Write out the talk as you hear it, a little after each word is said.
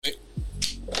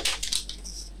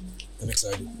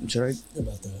excited. Should I?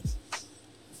 About that.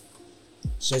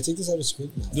 Should I take this out of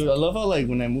screen? No. Dude, I love how like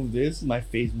when I move this, my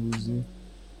face moves in.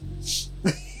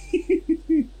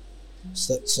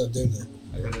 Stop doing that.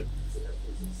 I got it.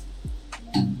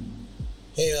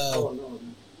 Hey,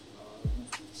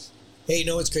 hey, you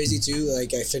know what's crazy too?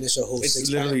 Like, I finished a whole It's 6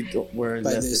 literally pack where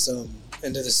by this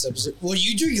end of this episode. Well,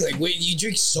 you drink you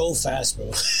drink so fast,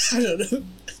 bro.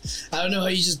 I don't know how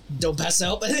you just don't pass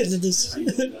out by the end of this.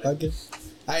 Okay.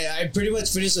 I pretty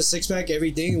much finish a 6 pack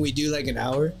every thing, and we do like an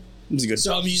hour. It's good.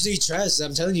 So I'm usually stressed.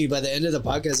 I'm telling you, by the end of the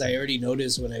podcast, I already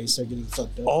noticed when I start getting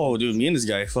fucked up. Oh, dude, me and this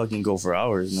guy fucking go for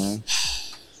hours, man.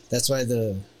 That's why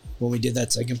when we did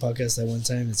that second podcast that one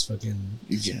time, it's fucking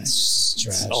it's just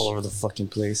trash. It's all over the fucking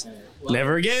place.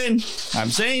 Never again. I'm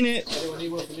saying it.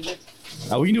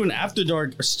 We can do an after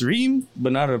dark stream,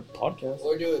 but not a podcast.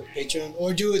 Or do it Patreon,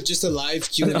 or do it just a live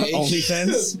Q&A.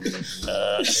 OnlyFans.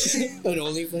 An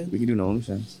OnlyFans. We can do an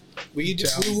OnlyFans. We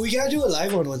gotta do a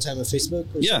live one time on Facebook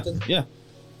or something. Yeah.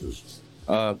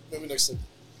 Maybe next time.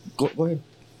 Go ahead.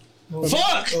 Oh,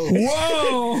 Fuck!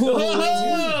 Oh.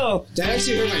 Whoa! That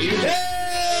actually hurt my ear.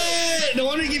 Hey! No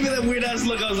wonder he gave me that weird ass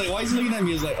look. I was like, why is he looking at me?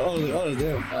 He was like, oh,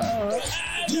 damn.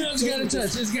 It's gotta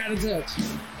touch. It's gotta touch.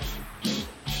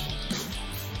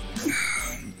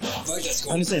 Fuck, that's I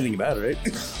cool. didn't say anything about it, right?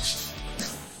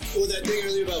 Well, that thing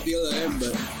earlier about BLM,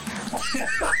 but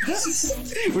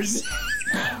We're just...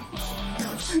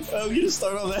 we're gonna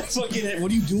start on that fucking head.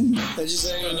 What are you doing? I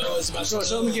just I don't know. It's about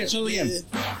Show him again.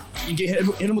 You get hit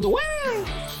him with the wow.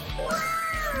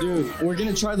 Dude, we're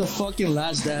gonna try the fucking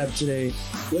last dab today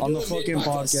on the fucking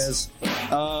podcast.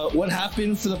 What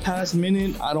happened for the past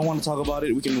minute? I don't want to talk about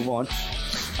it. We can move on.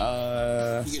 You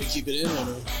gonna keep it in or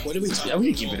no? What did we talk Yeah, we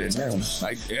can keep it in. I was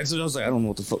like, I don't know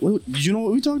what the fuck. Did you know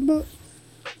what we talked about?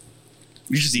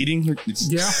 You're just eating? Yeah.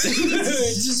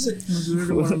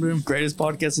 Greatest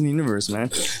podcast in the universe, man.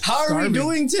 How are we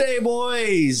doing today,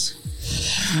 boys?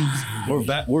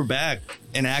 We're back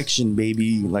in action,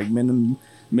 baby. Like men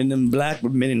in black,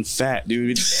 but men in fat,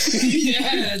 dude.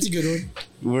 Yeah, that's a good one.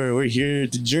 We're here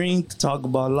to drink, to talk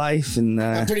about life, and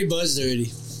I'm pretty buzzed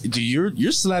already. dude,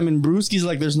 you're slamming brewskis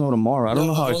like there's no tomorrow. I don't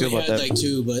know how I feel about that. Like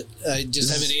 2, but I just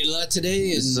haven't ate a lot today.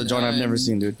 This is a joint I've never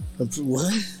seen, dude.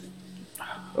 What?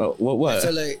 What? I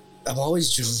feel like I'm always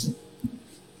drunk.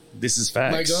 This is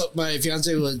facts. My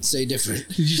fiance would say different.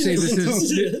 Did you say this is?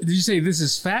 Did you say this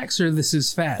is facts or this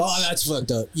is fats? Oh, that's fucked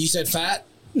up. You said fat?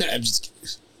 Nah, I'm just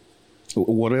kidding.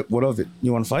 What of it?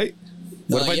 You want to fight?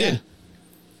 What if I did?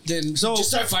 Then So- just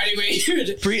start fighting right here.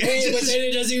 Hey, but then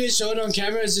it doesn't even show it on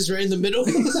camera. It's just right in the middle.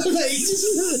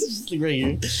 Like, Right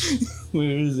here.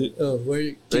 Where is it? oh,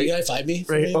 where? Can you guys find me?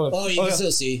 Right. You can yeah.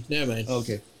 still see. Never mind.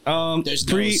 Okay. There's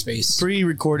no space.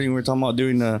 Pre-recording, we're talking about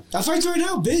doing the. I'll fight right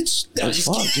now, bitch. No, just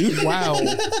Fuck, kidding. dude! Wow.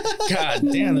 God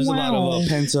damn, there's a lot of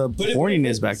pent up Put it-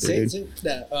 horniness back there, dude.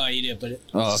 Nah. Oh, you didn't put it.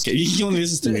 Oh, okay. You only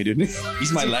listen to me, dude.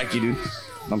 He's my lackey, dude.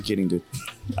 I'm kidding, dude.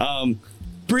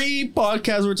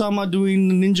 Pre-podcast, we're talking about doing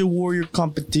the Ninja Warrior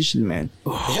competition, man.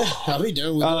 Yeah, I'll be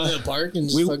done. We go to the park and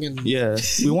just fucking. Yeah,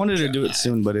 we wanted to do it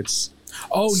soon, but it's.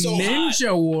 Oh, So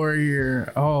Ninja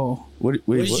Warrior. Oh, What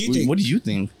do you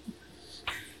think?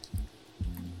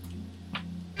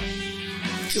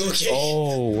 Okay.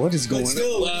 Oh, what is going Let's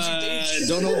go. on? What did you think?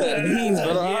 Don't know what that means,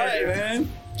 but alright,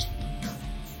 man.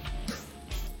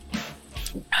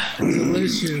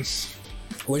 delicious.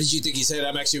 What did you think he said?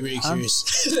 I'm actually really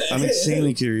curious. I'm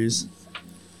insanely curious.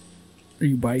 Are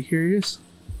you bite curious?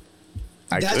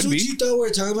 That's could what be. you thought we were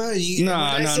talking about?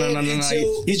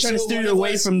 No. He's trying to steer you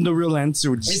away from the real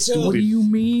answer, which is Until- What do stupid. you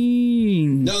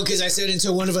mean? No, because I said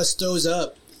until one of us throws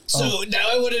up. So now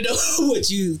I want to know what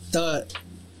you thought.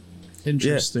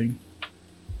 Interesting.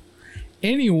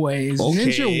 Anyways, Okay.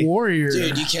 Ninja Warrior.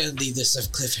 Dude, you can't leave this a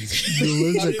cliffhanger.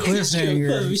 It was a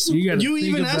cliffhanger. You gotta You think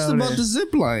even asked about it. the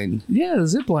zip line. Yeah, the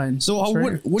zip line. So That's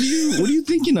right. what are you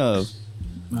thinking of?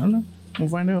 I don't know. We'll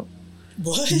find out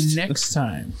What? next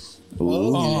time.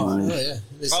 Oh, yeah.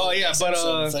 Oh, yeah,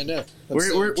 but, find out. I'm We're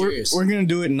so curious. gonna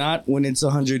do it not when it's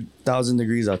 100,000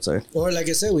 degrees outside. Or like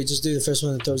I said, we just do the first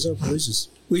one that throws up loses.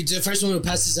 We do the first one who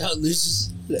passes out loses.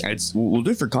 We'll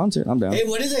do it for content. I'm down. Hey,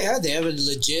 what do they have? They have a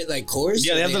legit like course.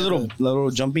 Yeah, they have the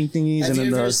little jumping thingies, Have and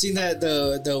you then ever seen that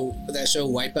that show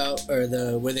Wipeout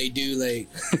or where they do like?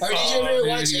 Or did you ever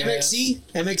watch yeah. MXC?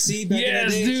 MXC back in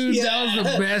Yes, the day. dude, that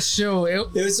was the best show. It,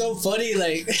 It was so funny.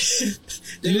 Like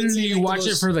they would literally, say, you like, watch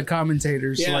the it for the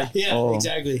commentators. yeah, Like, yeah, Oh.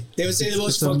 exactly. They would say the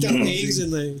most It's fucked up amazing. things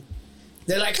and like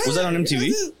they're like. Was that on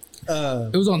MTV?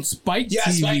 It was on Spike Yeah,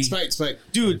 TV. Spike.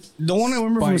 Dude, the one I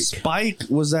remember from Spike. Spike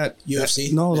was that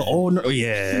UFC? No, the old. Oh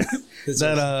yeah,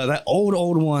 that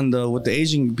old one though with the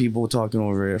Asian people talking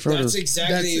over it. That's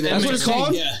exactly. That's what it's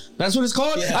called. Yeah. That's what it's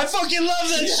called. Yeah. I fucking love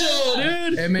that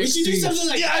show, dude. We should do something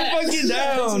like Yeah, that. I'm fucking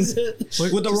down.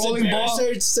 With the rolling ball.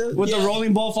 With the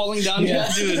rolling ball falling down.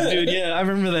 Yeah. Dude, yeah, I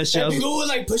remember that show. And people would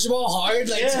like push the ball hard,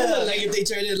 like, Yeah. like if they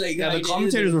tried to like. Yeah, the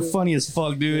commentators were funny as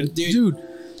fuck, dude. Dude,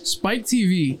 Spike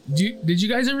TV. Did you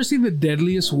guys ever see The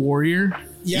Deadliest Warrior?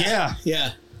 Yeah.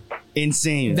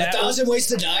 Insane. 1,000 Ways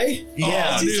to Die.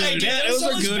 Yeah, Oh, dude. like, That there was so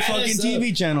a much good badass fucking stuff.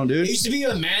 TV channel, dude. It used to be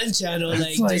a man channel. Like,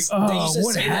 It's like, they used to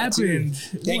what say that, too. happened?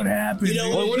 What happened? You know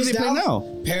man? Well, what do they play now?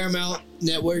 Paramount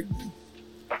Network.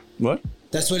 What?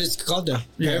 That's what it's called now.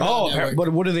 Yeah. Paramount Network. But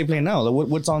what do they play now? Like,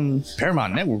 what's on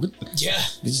Paramount Network? Yeah.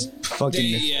 It's fucking.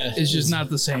 Yeah. It's just not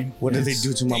the same. What did they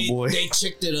do to my boy? They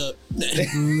chicked it up.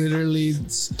 Literally,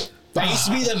 That used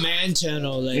to be the man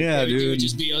channel. Like, Yeah, they would dude.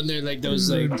 just be on there like those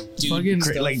like dude fucking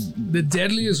stuff. like The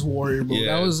Deadliest Warrior, bro.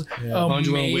 Yeah. That was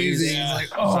 101 Ways. amazing. Yeah. Like,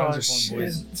 oh Sounds shit.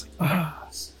 like fun,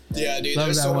 yeah, dude. Love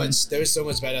There's that so one. much. There was so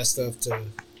much badass stuff to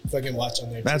fucking watch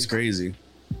on there. That's too. crazy.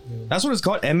 That's what it's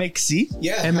called, MXC.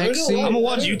 Yeah, MXC. I don't know why. I'm gonna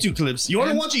watch YouTube clips. You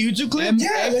wanna watch a YouTube clip?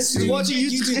 Yeah, let's do watch a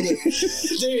YouTube. YouTube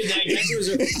clip. Dude, that guy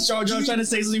was. John trying to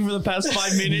say something for the past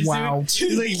 5 minutes. Wow. Dude.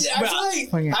 Dude, He's I like, feel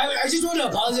Fucking- like I just want to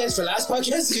apologize for last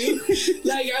podcast too.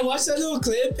 Like I watched that little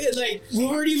clip and like we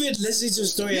weren't even listening to the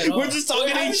story at all. We're just talking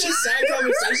having a each- sad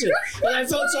conversation, and I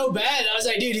felt so bad. I was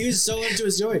like, dude, he was so into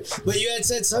his story. But you had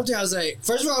said something. I was like,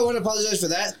 first of all, I want to apologize for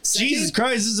that. Second, Jesus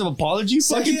Christ, this is an apology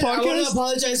fucking second, I want to podcast.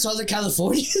 apologize to all the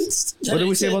Californians. What did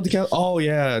we say about the Cal? Oh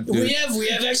yeah, dude. We have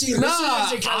actually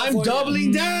listeners in I'm California.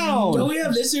 doubling down. Don't we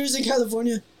have listeners in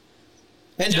California?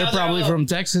 And They're now probably all- from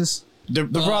Texas. They're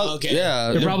Oh, probably okay.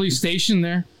 yeah. They're probably stationed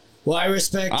there. Well, I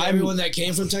respect I'm- everyone that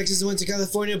came from Texas and went to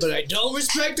California, but I don't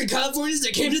respect the Californians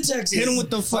that came to Texas. Hit him with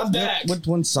the I'm fuck. back. What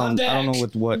one song? I'm I don't know back.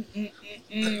 with what.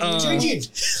 Drinking.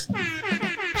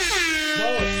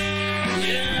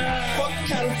 Yeah. Fuck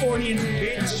Californian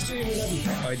bitch. Just drink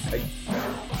whatever.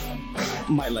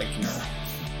 I might like you.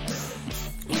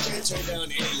 You can't turn down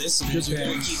any listeners. You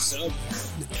gotta keep some. You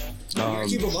gotta Um,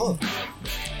 keep them all.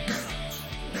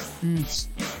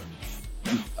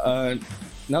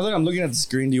 Now that I'm looking at the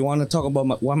screen, do you want to talk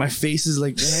about why my face is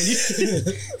like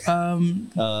that?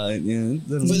 Yeah.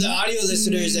 For the audio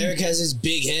listeners, Eric has his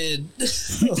big head.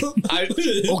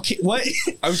 Okay, what?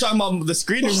 Are we talking about the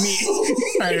screen or me?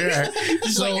 Right.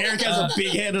 It's So, like Eric has a big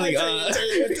head. Like,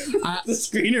 I- the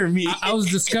screen or me? I was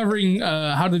discovering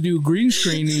how to do green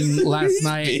screening last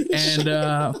night,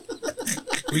 and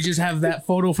we just have that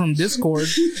photo from Discord,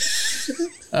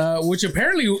 which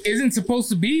apparently isn't supposed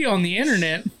to be on the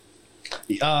internet.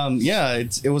 Yeah,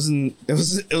 it was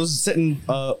set in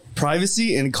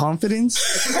privacy and confidence,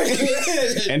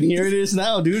 and here it is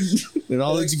now, dude. It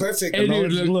all Looks perfect. Hey, No,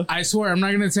 dude, it's- look, I swear I'm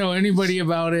not gonna tell anybody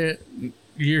about it.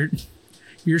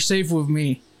 You're safe with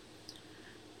me.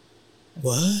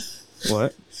 What?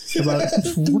 What? About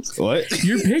What?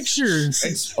 your pictures.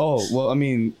 It's well, I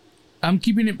mean, I'm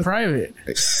keeping it private.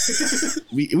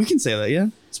 we can say that, yeah.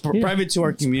 It's Yeah, private to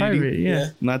our community, Private, yeah.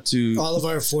 not to All of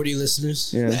our 40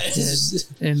 listeners. Yeah.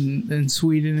 In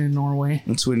Sweden and Norway.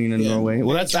 in Sweden and Yeah. Norway.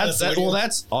 Well, And California.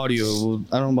 that's audio. Well,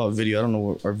 I don't know about video. I don't know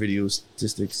what our video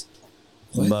statistics.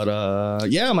 What? But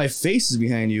yeah, my face is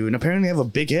behind you, and apparently I have a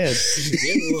big head.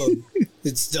 Yeah, well,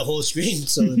 it's the whole screen,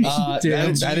 so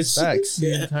Damn. that is facts. The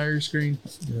Yeah. entire screen.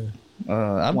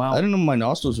 Wow. I didn't know my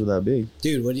nostrils were that big.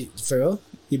 dude, what do you, for real?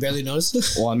 You barely noticed it?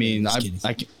 Well, I mean, Just kidding.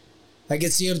 I can. I can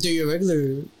see him through your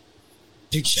regular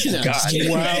picture. No, I'm just God,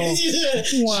 kidding. wow.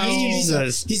 Wow.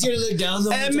 Jesus. He's gonna look down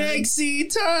the whole time. MXC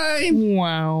time.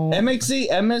 Wow. MXC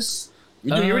MS.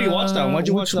 Dude, you already watched that one. Why'd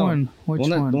you watch which that one? Which The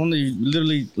one? one that you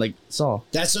literally like saw.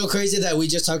 That's so crazy that we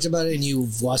just talked about it and you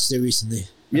watched it recently.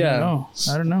 Yeah.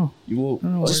 I don't know. You will. I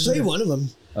don't know. Just Where's play it? one of them.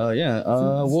 Yeah.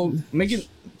 We'll make it.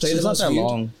 Play It's the not most that viewed.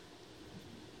 long.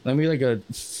 Let me like a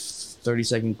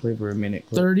 30-second clip or a minute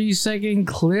clip. 30-second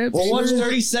clip. Well, watch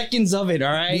 30 seconds of it,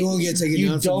 all right? You won't get taken You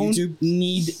down from don't YouTube.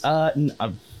 need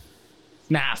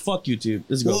nah, fuck YouTube.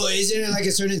 Let's go. Well, isn't it like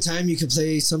a certain time you can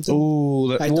play something?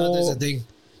 Ooh, I thought there's a thing.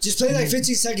 Just play like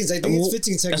 15 seconds. I think it's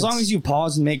 15 seconds. As long as you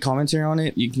pause and make commentary on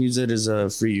it, you can use it as a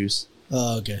free use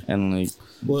Oh, okay. and like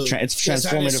Well, it's just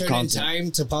have a transformative certain content.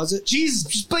 time to pause it. Jeez,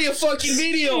 just play a fucking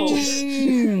video.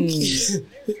 It's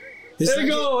There we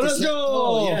go, it's let's go.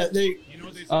 Oh, yeah. There,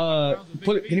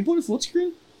 Can you put it full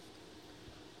screen?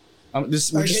 We're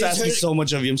just Can you asking turn it- so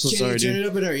much of you. I'm so can sorry, you turn dude. it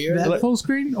up in our ear? a That little bit? full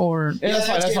screen or Yeah, that's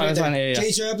fine. That's good fine. right That's fine. there. Yeah, Can yeah.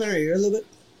 you turn it up in our ear a little bit?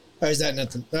 Or is that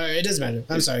nothing? All right, it doesn't matter.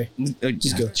 I'm sorry.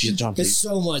 Just go. John, There's please.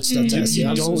 so much stuff to ask you. You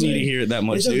I'm so don't need sorry. to hear it that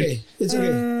much, It's dude. okay. It's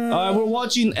okay. We're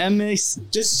watching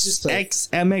Just like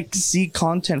MXC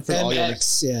content for all y'all.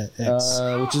 MX. Yeah. X.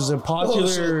 Which is a popular Oh,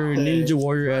 shit. Ninja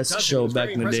Warrior-esque show back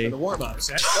in the day.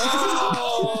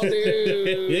 Oh, dude.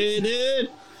 Yeah, dude.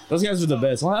 Those guys were the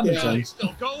best. What happened to Yeah. them?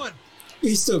 Still going.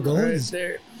 He's still going.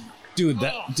 Dude,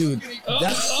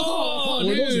 that's Oh,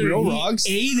 were those dude, real he rocks?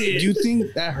 ate it. Do you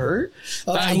think that hurt?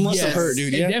 That must have yes. hurt,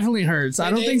 dude. It Yeah, definitely hurts. I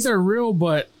And don't they- think they're real,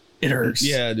 but it hurts.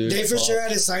 yeah, dude. They for sure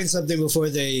had to sign something before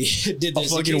they did A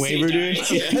this. fucking in case they waiver, died.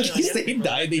 dude. Yeah. In case they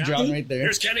died, they drowned right there.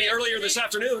 Here's Kenny earlier this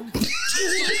afternoon.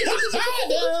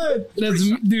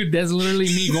 That's literally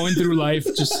me going through life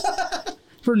just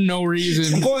for no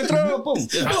reason. Going through, boom.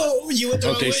 Oh, you went the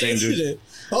Okay, wrong way, same dude. didn't it?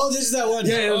 Oh, this is that one.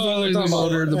 Yeah, that's what Oh, we're the talking about.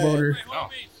 boater, the boater.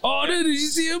 Oh, dude, did you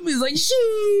see him? He's like,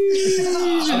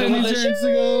 sheesh. And then he turns to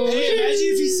go. Hey, imagine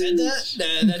if he said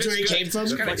that. That's where he came from.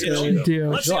 It's kinda Fuck, good. uh, Dude.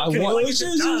 Let's see I how Kenny want- likes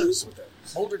it does with the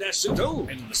Boulder Dash suit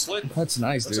and the slit. That's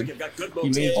nice, Looks like dude. you've got good He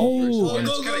moves. made- Oh, It's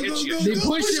go, kinda go, hits go, you. go, they go.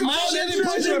 pushed him out. Oh, yeah, they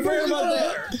pushed him. I forgot about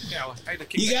that. Yeah, I had to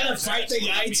keep You that gotta in fight the there.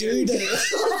 guy too.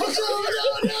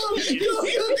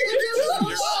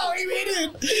 Oh, he made it.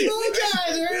 Oh,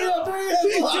 guys, hurry up, hurry up.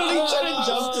 Dude, he tried to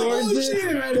jump towards it.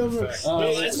 Shit, right over. That's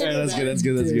good. That's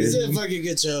good. That's It's good. a fucking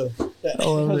good show.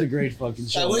 Oh, that was a great fucking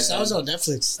show. I wish man. I was on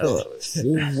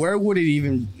Netflix. Where would it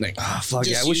even like? Ah, fuck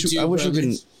yeah! Just I wish YouTube, we bro.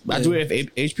 can. I do it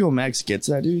if HBO Max gets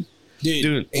that, dude.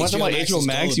 Dude, want to talk about HBO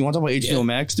Max? is You want to talk about HBO Yeah.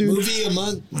 Max, dude? movie a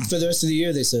month for the rest of the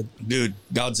year? They said. Dude,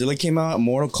 Godzilla came out,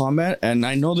 Mortal Kombat, and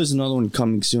I know there's another one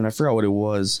coming soon. I forgot what it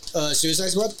was. Suicide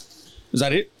Squad. Is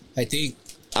that it? I think.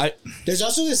 I There's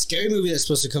also this scary movie that's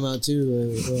supposed to come out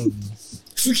too.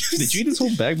 did you eat this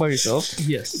whole bag by yourself?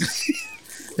 Yes.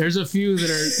 There's a few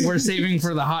that we're saving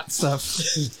for the hot stuff.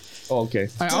 Oh, okay.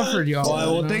 I offered y'all.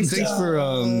 Oh, well, thanks for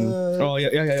oh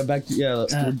yeah. Back to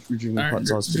we're drinking All right, hot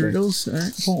sauce today. Doritos. All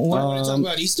right. Well, what? Want to talk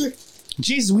about Easter?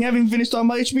 Jesus, we haven't even finished talking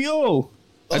about HBO.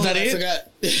 Is that I it? forgot.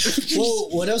 Well,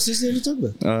 what else is there to talk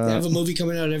about? They have a movie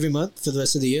coming out every month for the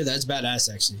rest of the year. That's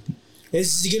badass, actually.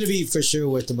 It's gonna be for sure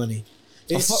worth the money.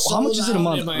 It's How much is it a so loud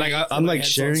month? in my- Like in I'm my like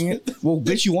sharing headphones. it. Well,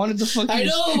 bitch, you wanted the fucking. I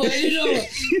know.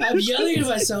 I'm yelling at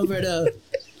myself right now.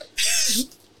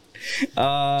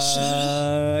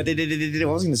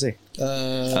 What was I gonna say?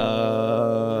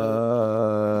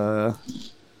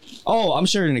 Oh, I'm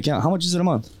sharing an account. How much is it a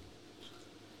month?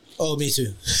 Oh, me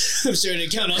too. I'm sharing an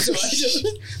account also.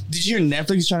 Did you hear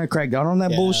Netflix is trying to crack down on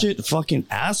that Yeah. bullshit? Fucking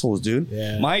assholes, dude.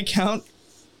 Yeah. My account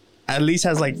at least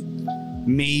has like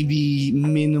maybe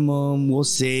minimum, we'll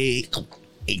say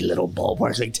a little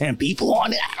ballpark, like 10 people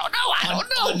on it. I don't know.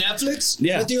 On Netflix?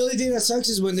 Yeah. But the only thing that sucks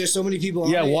is when there's so many people on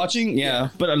Yeah, it. watching. Yeah,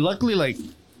 but luckily, like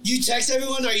You text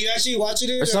everyone, are you actually watching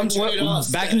it? or some turn it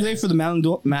off? back in the day for the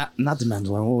not the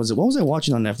Mandalorian. What was it? What was I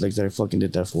watching on Netflix that I fucking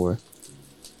did that for?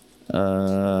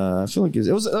 I feel like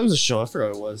it was a show. I forgot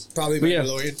what it was. Probably But yeah.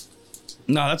 Mandalorian.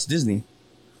 No, that's Disney.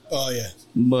 Oh, yeah.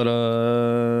 But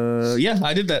yeah,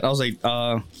 I did that. I was like,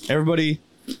 everybody,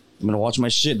 I'm gonna watch my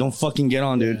shit. Don't fucking get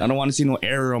on, dude. I don't want to see no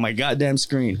error on my goddamn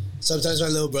screen. Sometimes my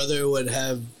little brother would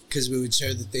have, because we would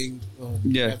share the thing on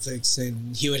Yeah. Netflix,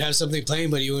 and he would have something playing,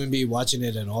 but he wouldn't be watching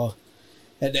it at all.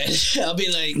 And then I'll be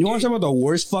like, You want to talk about the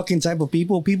worst fucking type of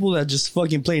people? People that just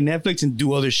fucking play Netflix and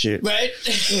do other shit. right?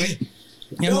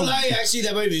 You No know, lie, actually,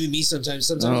 that might be me sometimes.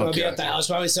 Sometimes Oh, I'll be God. at the house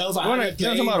by myself. I you want haven't to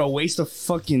talk played. about a waste of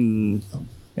fucking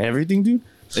everything, dude?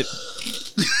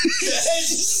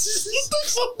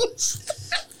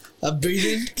 I'm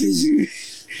breathing.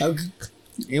 'Cause I'm-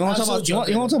 You want to I'm talk so about drunk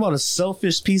you right want to talk about a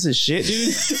selfish piece of shit, dude?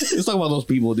 Let's talk about those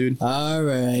people, dude. all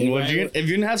right. Well, if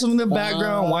you're gonna have something in the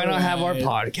background, why not have our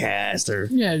Alright. podcast or?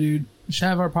 Yeah, dude. Should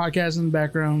have our podcast in the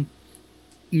background.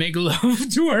 Make love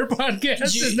to our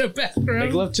podcast in the background.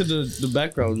 Make love to the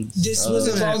background. This was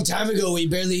a long time ago. We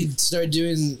barely started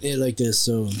doing it like this.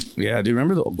 So Yeah, do you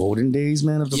remember the golden days,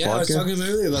 man, of the yeah, I was podcast? talking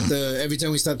earlier about the every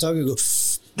time we stop talking, I go.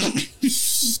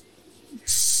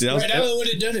 Dude, that was- Right now, I would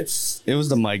have done it. it was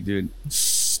the mic, dude.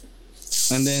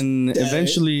 And then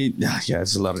eventually, yeah,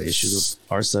 it's a lot of issues with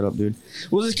our setup, dude.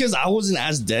 Well, it's because I wasn't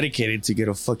as dedicated to get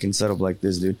a fucking setup like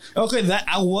this, dude. Okay, that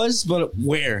I was, but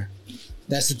where?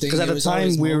 That's the thing. 'Cause at it the was time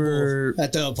always we mobile were-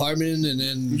 at the apartment, and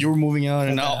then You were moving out,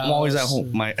 and At now the I'm always at house.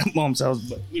 home, my mom's house,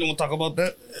 but we don't want to talk about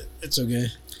that. it's okay.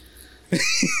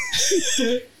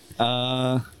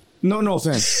 No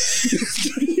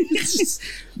offense.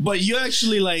 But you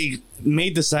actually like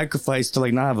made the sacrifice to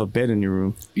like not have a bed in your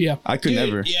room. Yeah. I could Dude,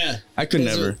 never. Yeah, I could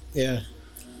That's never. what- yeah.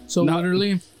 So No.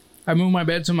 literally, I moved my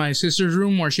bed to my sister's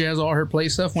room where she has all her play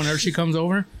stuff whenever she comes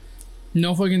over.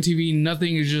 No fucking TV,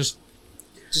 nothing. Is just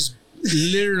Just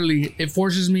literally, it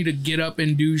forces me to get up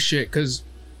and do shit because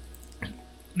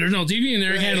there's no TV in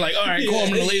there again. Like, all right, cool, I'm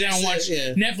gonna lay down and watch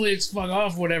Netflix, fuck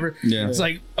off, whatever. Yeah. It's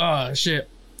like, oh shit.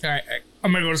 All right,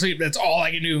 I'm gonna go to sleep. That's all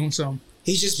I can do. So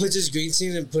He just puts his green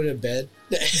screen and put a bed.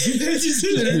 You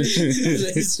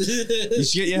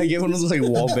should get one of those like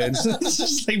wall beds.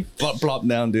 Just like plop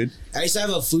down, dude. I used to have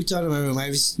a futon in my room. I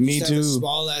used Me to too. have a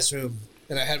small ass room,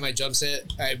 and I had my drum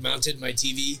set. I mounted my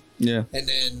TV, Yeah. and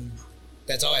then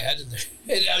that's all I had in there.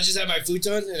 And I would just have my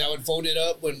futon, and I would fold it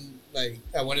up when like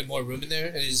I wanted more room in there,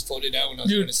 and I just fold it down when I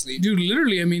was going to sleep. dude,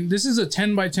 literally, I mean, this is a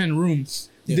 10 by 10 room.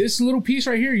 Yeah. This little piece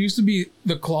right here used to be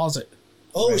the closet.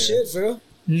 Oh shit, for real?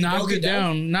 Knocked it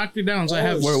down. So I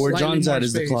have Oh, Where slightly John's more at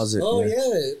is the space. closet. Oh yeah.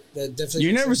 yeah, that definitely.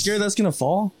 You're makes never sense. sturdy that's gonna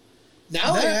fall?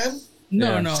 Now I am.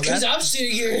 No, Yeah. no, Because that's I'm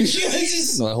sitting here.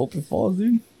 No, I hope it falls,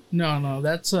 dude. no,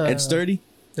 that's It's sturdy.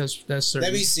 That's sturdy.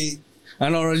 Let me see. I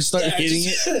know, I just start hitting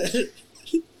it. it.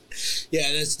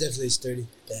 Yeah, that's definitely sturdy.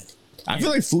 Yeah. I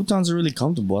feel like futons are really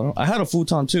comfortable. I had a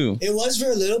futon too. It was for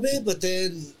a little bit, but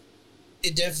then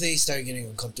it definitely started getting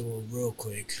uncomfortable real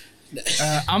quick.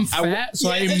 I'm fat, so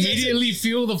I Yeah. immediately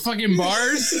feel the fucking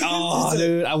bars. Oh,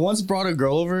 dude. I once brought a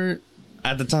girl over.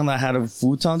 At the time I had a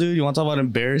futon, dude. You want to talk about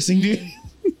embarrassing, dude?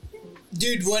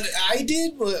 Dude, what I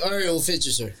did, all right, we'll finish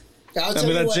this, sir. I'll I tell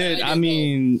mean, you that's what it. did, I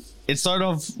mean, it started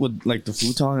off with like the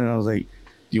futon, and I was like, "Do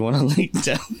you want to lay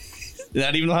down?" And I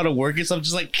didn't even know how to work it, so I'm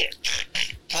just like,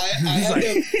 I had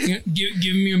to,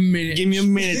 give me a minute. "Give me a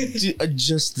minute to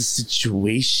adjust the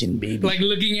situation, baby." Like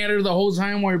looking at her the whole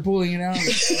time while you're pulling it out.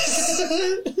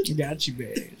 Got you,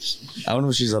 bitch. I don't know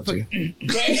what she's up to.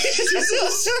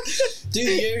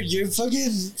 dude, your fucking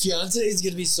fiance is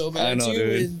gonna be so I mad know, at you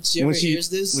dude. when she ever When she- hears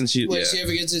this. when she- yeah.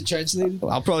 ever gets it translated.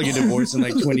 I'll probably get divorced in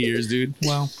like 20 years, dude.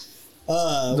 Wow.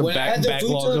 The When I had the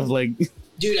backlog futon, of like.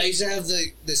 dude, I used to have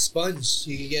the sponge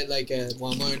you could get like at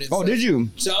Walmart. And Oh, stuff. did you?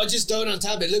 So I would just throw it on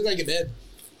top. It looked like a bed.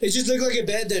 It just looked like a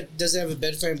bed that doesn't have a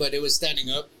bed frame, but it was standing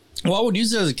up. Well, I would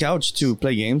use it as a couch to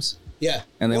play games. Yeah.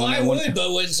 And then well, when I I would, went-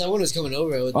 but when someone was coming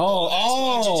over, I would.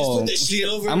 Oh, just put the sheet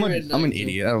over. I'm and, an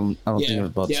idiot. I don't Yeah, think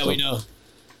about yeah, stuff. we know.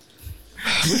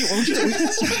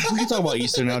 We can talk about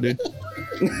Easter now, dude.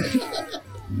 We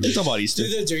can talk about Easter.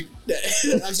 Do the drink.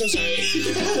 I'm so sorry.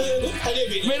 I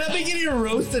didn't mean. Man, I've been getting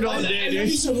roasted all day, I love you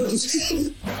dude. so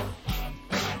much.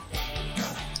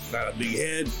 Not a big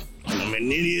head. I'm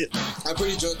an idiot. I'm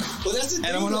pretty drunk. Well, that's the thing.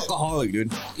 And I'm an alcoholic,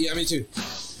 dude. Yeah, me too.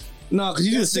 No, because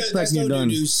you do a six pack and you're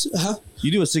done. Huh?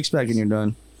 You do a six pack and you're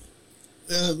done.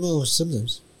 Well,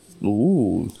 sometimes.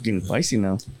 Ooh, getting feisty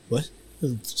now. What?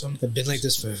 I've been like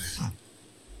this forever.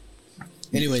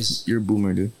 Anyways. You're a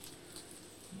boomer, dude.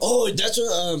 Oh, that's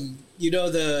what, you know,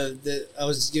 the I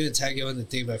was gonna tag you on the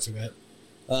thing, but I forgot.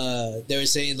 They were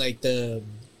saying, like, they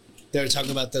were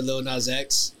talking about the Lil Nas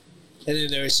X, and then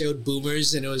they showed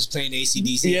Boomers, and it was playing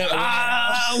AC/DC. Yeah.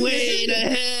 Ah, way to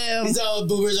hell. It's all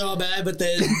Boomers are all bad, but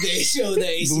then they show the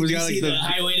AC/DC, Boomers got, like, the the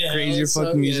Highway to Hell crazier song,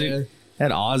 fucking music.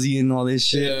 Had Ozzy and all this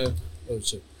shit. Yeah. Oh,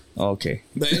 shit. Okay.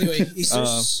 But anyway,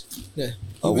 Easter's. Yeah.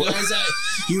 Oh, what?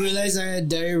 You realize I had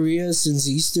diarrhea since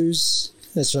Easter's?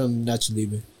 That's from Nacho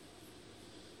Libre.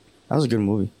 That was a good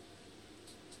movie.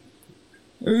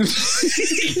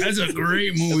 That's a great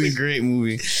That's movie. a great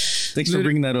movie. Thanks for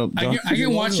bringing that up, John. I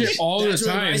can watch it all the That's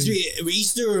what time. reminds me,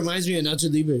 Easter reminds me of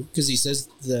Nacho Libre because he says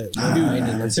that.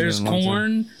 There's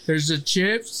corn. There's the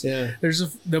chips. Yeah.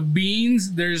 There's the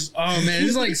beans. There's man,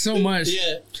 there's like so much.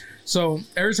 Yeah. So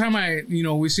every time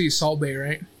we see Salt Bay,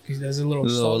 right? He does a little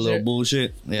little, salt little shit.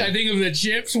 bullshit. Yeah. I think of the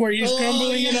chips where he's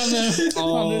crumbling it on the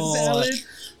on the salad.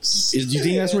 Do you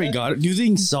think that's where he got it? Do you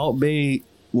think Salt Bay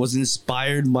was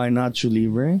inspired by Nacho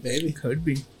Libre? Maybe. Could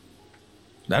be.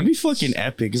 That'd be fucking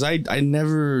epic. Because I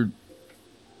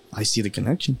see the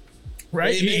connection.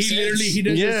 Right? It makes He literally sense. he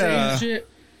does Yeah. the same shit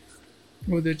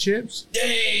with the chips.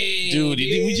 Dang, Dude,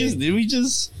 did we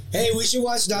just? Hey, we should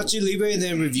watch Nacho Libre and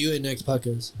then review it next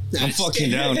podcast. I'm fucking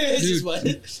down. It's just Dude.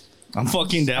 what? I'm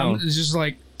fucking down. It's just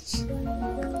like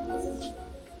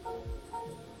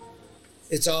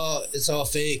It's all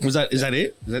fake. Is that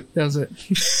it? Is that does it.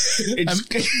 it's,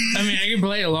 I mean, I can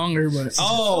play it longer, but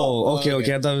oh, okay.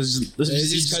 okay. I thought it was It you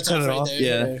just cuts cut it right off. there,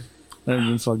 Yeah, there. that'd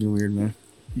been fucking weird, man.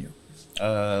 Yeah.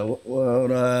 We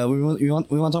want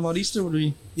to talk about Easter? What do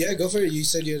we? Yeah, go for it. You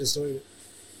said you had a story.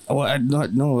 Oh, I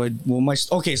not no.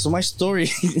 Okay, so my story.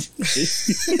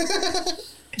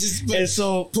 Just And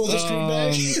so pull the screen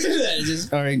back.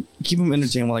 Just, all right, keep him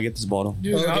entertained while I get this bottle.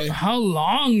 dude, Okay. how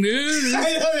long, dude? I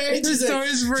know, right? This Just like-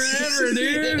 story's forever,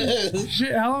 dude.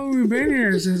 Shit, how long have we been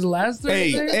here since the last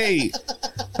Hey, Thursday? hey,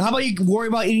 how about you worry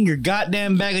about eating your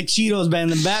goddamn bag of Cheetos, man,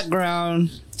 in the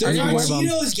background? They're I not didn't worry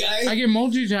Cheetos, guy. I can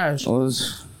multitask. Oh,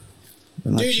 it's-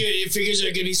 Dude, your fingers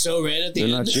are gonna be so red at the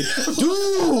They're end. not shit.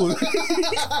 Dude!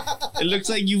 It looks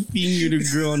like you fingered a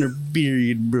girl on her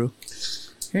period, bro.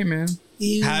 Hey, man.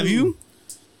 Ew. Have you?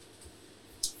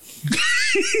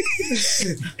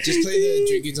 Just play the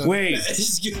drinking song. Wait.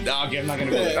 Just kidding. No, okay, I'm not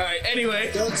gonna go there. Alright,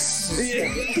 anyway. It's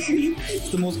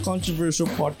the most controversial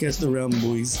podcast around,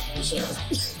 boys.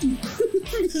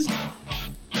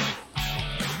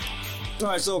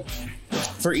 Alright, so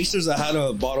for Easter's, I had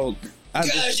a bottle. I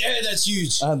had, God damn, that's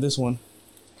huge. I had this one.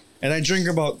 And I drink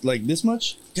about like this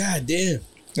much. God damn.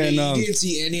 And, you didn't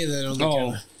see any of that on the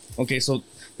camera. Okay, so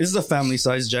this is a family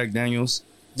size Jack Daniels.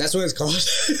 That's what it's called.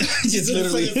 It's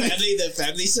literally the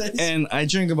family size. And I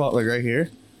drink about like right here.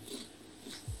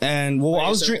 And well, I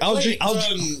was from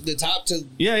the top to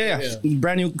yeah,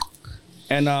 brand new.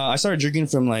 And I started drinking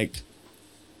from like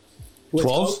with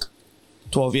 12? Coke?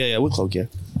 12, yeah, with Coke, yeah.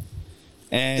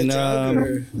 And The drug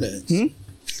or the,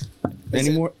 any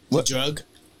more? the What? drug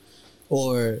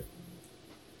or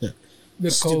The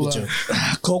stupid cola. joke?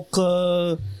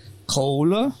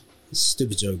 Coca-Cola?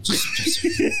 Stupid joke. Just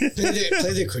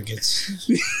play the crickets.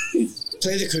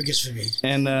 Play the crickets for me.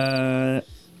 And I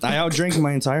outdrank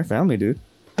my entire family, dude.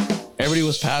 Everybody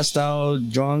was passed out,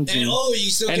 drunk. And you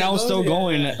still and kept I was still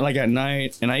going Yeah. like at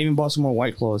night. And I even bought some more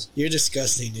White Claws. You're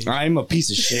disgusting, dude. I'm a piece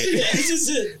of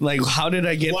shit. Like, how did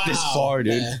I get this far,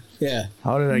 dude? Yeah.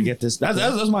 How did I get this?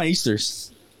 That's my Easters.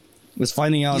 Was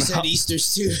finding out You said how,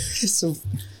 Easter's too. So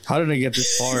how did I get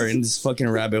this far in this fucking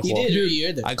rabbit you hole. did.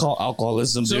 You're there. I call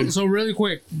alcoholism, dude. So really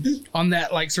quick on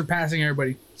that, like surpassing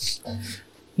everybody.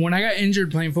 When I got injured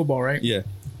playing football, right? Yeah.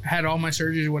 I had all my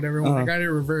surgeries or whatever. When I got it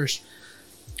reversed,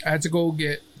 I had to go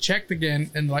get checked again,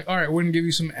 and like, all right, we're gonna give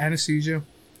you some anesthesia,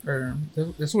 or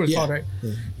that's what it's called, right?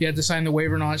 Yeah. You had to sign the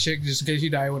waiver and all that shit just in case you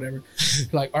die or whatever.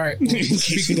 Like, all right,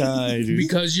 Die, dude.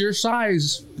 because your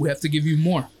size, we have to give you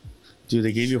more. Dude,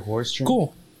 they gave you a horse drink?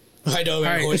 Cool. I know. All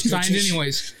right, it's signed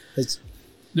anyways. It's,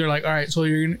 They're like, all right, so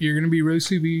you're gonna be really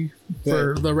sleepy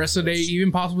for the rest of the day,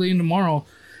 even possibly in tomorrow.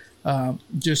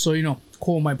 Just so you know,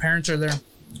 cool. My parents are there.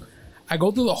 I go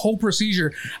through the whole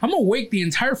procedure. I'm awake the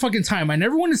entire fucking time. I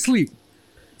never went to sleep.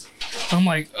 I'm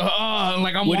like I'm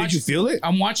What, watching. did you feel it?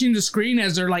 I'm watching the screen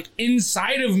as they're like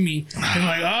inside of me. And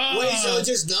like, wait, so it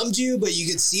just numbed you, but you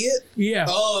could see it? yeah.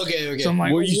 Oh, okay. So I'm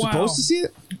like, Were you wow. supposed to see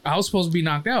it? I was supposed to be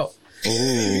knocked out.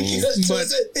 Oh. But-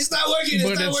 it's not working.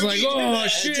 But it's like, oh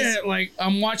shit! Like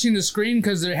I'm watching the screen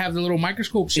because they have the little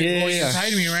microscope shit going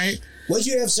inside me, right? What'd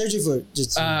you have surgery for?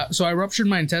 Just So I ruptured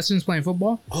my intestines playing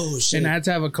football, oh shit! and I had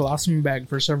to have a colostomy bag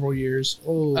for several years.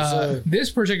 oh, fuck. This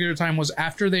particular time was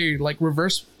after they like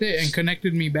reversed it and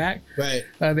connected me back. Right.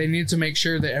 They needed to make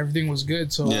sure that everything was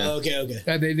good, so Yeah. Okay.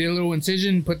 they did a little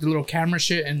incision, put the little camera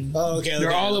shit, and Oh, okay.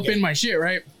 they're all up in my shit,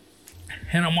 right?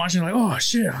 And I'm watching like, oh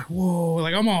shit, like, whoa,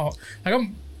 like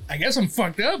I guess I'm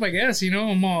fucked up. I guess, you know,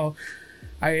 I'm all.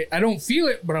 I don't feel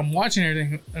it, but I'm watching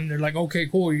everything, and they're like, okay,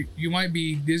 cool. You might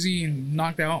be dizzy and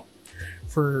knocked out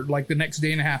for like the next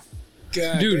day and a half.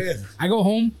 God Dude, damn. I go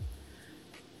home.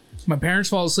 My parents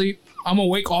fall asleep. I'm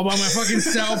awake all by my fucking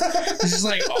self. It's just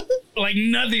like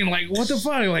nothing. Like, what the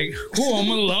fuck? Like, cool, I'm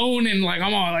alone, and like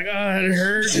I'm all like, oh, it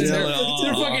hurts. And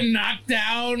they're fucking knocked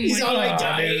out. And He's like, all like oh,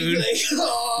 dying. dude. Like,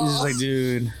 oh, He's just like,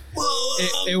 dude. whoa.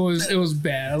 It was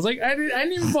bad. I was like, I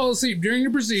didn't even fall asleep during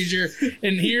the procedure,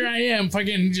 and here I am,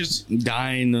 fucking just.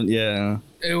 Dying, yeah.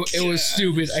 It was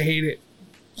stupid. I hate it.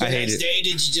 The I hate next it. day,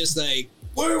 did you just like,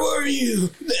 where were you?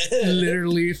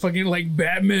 Literally, fucking like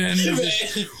Batman.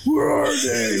 Right. Where are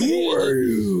they? Where are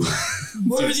you?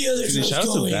 Where are the other Dude, girls shout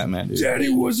out to going? Batman, dude. Daddy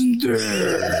wasn't there.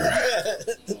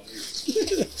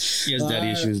 He has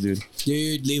daddy issues, dude.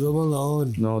 Dude, leave him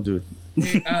alone. No, dude.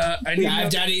 I need. I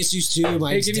have daddy issues too. Hey,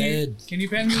 Mine's dead. can you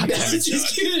pen me?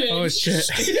 Just kidding. Oh shit!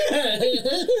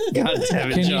 God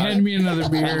damn it, Can you John. hand me another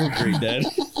beer? Great dad.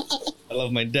 I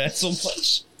love my dad so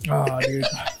much. Oh, dude.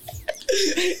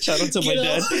 Shout out to my Get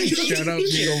dad. Shout out to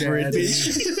your over it, dad.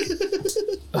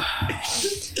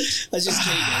 I was just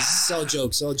kidding, guys. It's all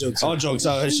jokes. All jokes. All jokes.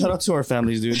 Shout out to our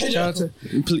families, dude. Shout out to.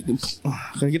 Please,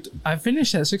 can I get the, I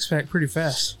finished that 6-pack pretty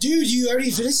fast. Dude, you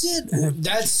already finished it?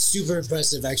 That's super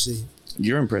impressive, actually.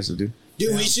 You're impressive, dude.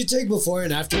 Dude, we should take before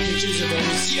and after pictures of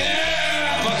us.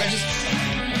 Yeah! Fuck, I just.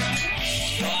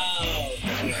 Wow.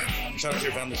 Shout out to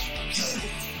your families.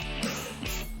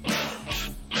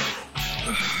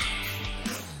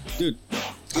 Dude, We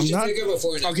I'm should not. take it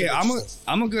before and after Okay, pictures.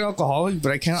 I'm a good alcoholic,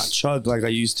 but I cannot chug like I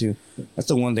used to. That's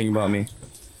the one thing about me.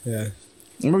 Yeah.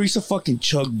 Remember we used to fucking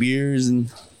chug beers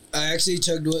and I actually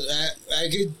chugged one. I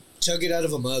could chug it out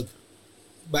of a mug,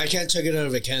 but I can't chug it out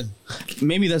of a can.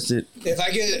 maybe that's it. If I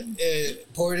could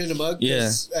pour it in a mug, Yeah.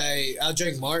 'cause I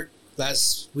drank Mart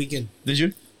last weekend. Did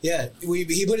you? Yeah,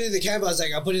 he put it in the camp. I was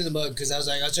like, I'll put it in the mug because I was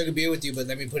like, I'll chug a beer with you, but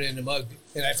let me put it in the mug.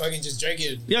 And I fucking just drank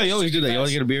it. Yeah, you always do that. You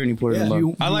always get a beer and you pour it in the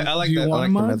mug. I like that. I like the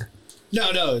method. No,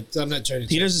 I'm not trying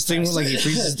to. He does this thing where like he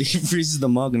freezes the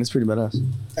mug and it's pretty badass.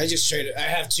 I just trade it. I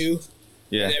have two.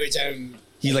 Yeah. And every time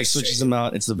he like switches them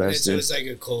out. It's the best. So it's like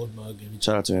a cold mug.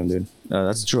 Shout out to him, dude.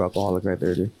 That's a true alcoholic right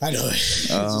there, dude. I know.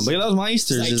 But yeah, that was my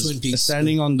Easter. Like just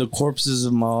standing on the corpses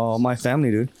of my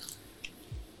family, dude.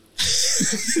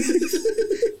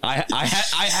 I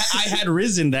had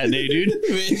risen that day, dude.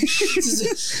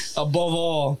 Above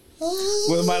all,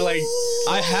 with my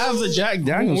I have the Jack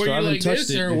Daniels. Were so you I haven't like touched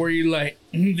this, it. or were you like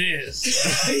this?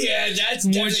 Yeah, that's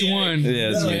which one?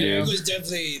 Yeah, no, it it was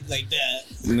definitely like that.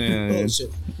 Yeah,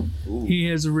 Bullshit. He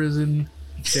has risen.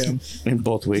 Damn. In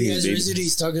both ways. He has risen.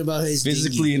 He's talking about his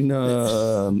physically and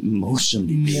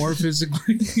emotionally. More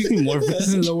physically. More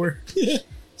physically. Lower.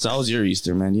 So how was your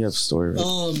Easter, man? You have a story,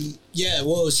 right? Yeah,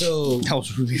 whoa, so that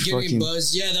was really getting fucking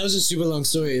buzzed. Yeah, that was a super long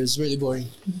story. It was really boring.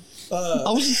 I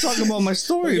wasn't talking about my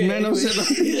story, okay, man. I was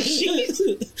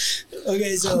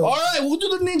okay, so alright, we'll do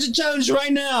the ninja challenge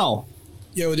right now.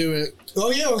 Yeah, we'll do it. Oh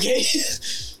yeah, okay.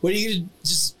 What are you gonna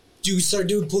just do? Start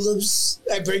doing pull-ups?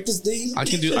 I break this thing. I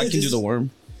can do the worm.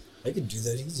 I can do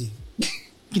that easy. You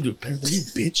can do it better than you,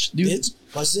 bitch, dude. Bitch,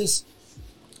 watch this.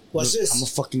 Watch this. I'm a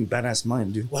fucking badass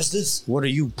mind, dude. Watch this. What are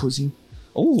you, pussy?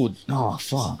 Oh,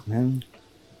 fuck, man.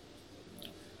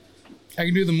 I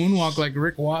can do the moonwalk like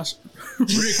Rick Ross. Rick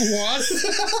Ross?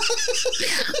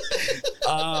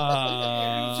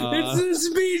 It's a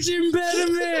speech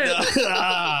impediment.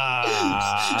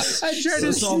 I tried to.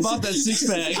 It's all about that six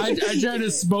pack. I tried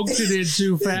to smoke it in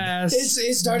too fast.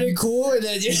 It started cool and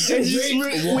then just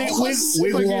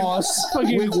Wig Wass.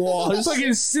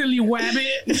 Fucking silly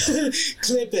wabbit.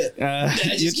 Clip it.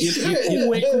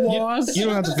 Wick Wass. You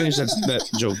don't have to finish that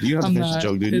joke. You don't have to finish the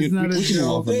joke, dude. It's not a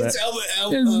joke. It's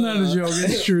not a joke.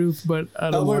 It's truth, but I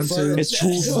don't want to. It's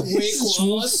truth.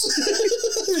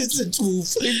 It's a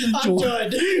truth. I'm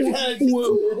done.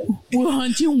 We're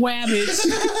hunting wabbits.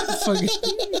 Fucking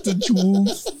the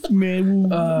truth, man.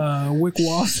 Wick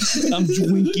Wass. I'm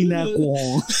drinking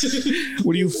alcohol.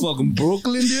 What are you, fucking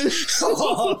Brooklyn, dude?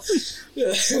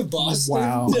 Boston.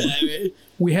 Wow.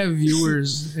 We have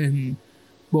viewers in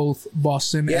both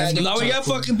Boston and now we got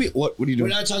fucking people. What are you doing?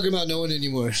 We're not talking about no one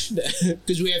anymore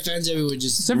because we have fans everywhere.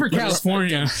 Just except for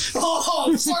California.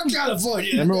 Oh, fuck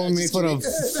California! Remember when we made fun of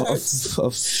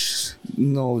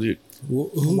no, dude.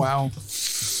 Wow.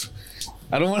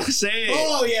 I don't want to say it.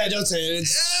 Oh yeah, don't say it.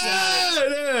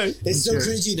 It's so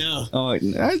cringy now. Oh,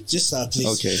 just stop,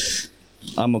 please. Okay.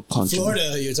 I'm a punch.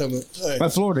 Florida, you're talking about. All right. By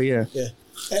Florida, yeah. Yeah,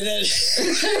 and then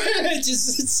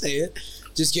just say it.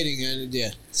 Just kidding.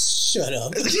 Yeah. Shut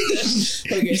up.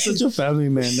 Okay. You're such a family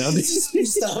man now.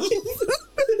 Stop.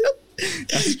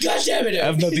 God damn it. I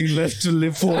have nothing left to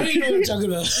live for. I don't even know what I'm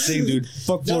talking about. Same dude.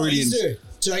 Fuck Floridians. Easter.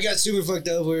 So I got super fucked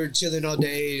up. We were chilling all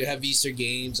day, have Easter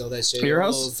games, all that shit. At your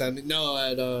house? Family. No,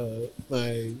 at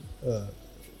my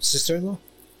sister-in-law.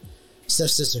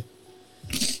 Stepsister.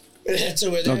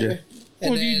 So we're there. Okay.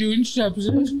 What are you doing,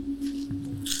 stepsister?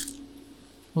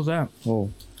 What's that?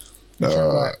 Oh.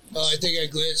 I think I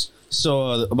glitched.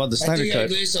 So about the Snyder I think cut. I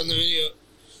glitched on the video.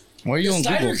 Why are you on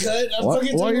Snyder Google? cut. I'm Why fucking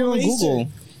are you on talking about Google?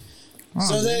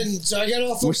 So I got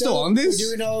all fucked up. We're still on this?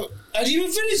 We're doing all, I didn't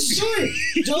even finish the story.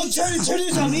 Don't try to turn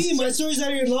this on me. My story's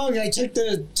not even long. I checked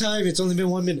the time. It's only been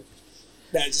 1 minute.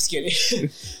 Nah, just kidding.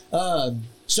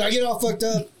 So I get all fucked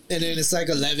up, and then it's like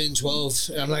 11,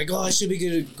 12. And I'm like, oh, I should be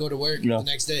good to go to work the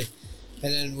next day.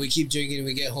 And then we keep drinking, and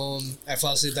we get home. I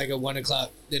fall asleep like at 1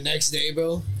 o'clock. The next day,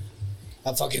 bro,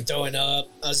 I'm fucking throwing up.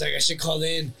 I was like, I should call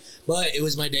in. But it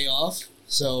was my day off.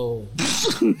 So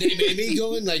they made me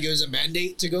go in, like it was a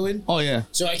mandate to go in. Oh yeah.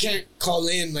 So I can't call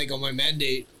in like on my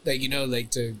mandate, like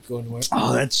like to go and work.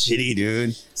 Oh, that's shitty,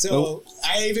 dude. So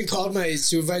I even called my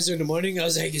supervisor in the morning. I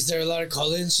was like, "Is there a lot of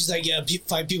call-ins?" She's like, "Yeah,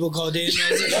 5 people called in."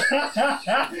 I was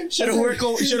like, Should have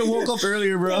woke up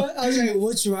earlier, bro. I was like,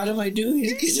 "What's wrong am I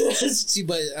doing?"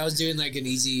 But I was doing like an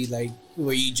easy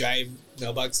where you drive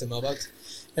mailbox to mailbox,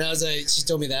 and I was like, she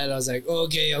told me that, and I was like, oh,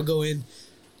 "Okay, I'll go in."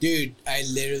 Dude, I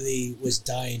literally was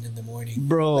dying in the morning,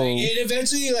 bro. And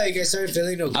eventually, I started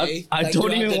feeling okay. I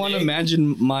don't even want to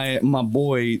imagine my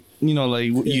boy.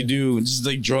 What you do, just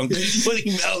drunk,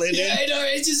 putting melon. Yeah, I know.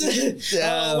 It's just.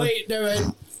 Oh wait, never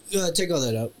mind. Take all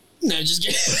that out. No, I'm just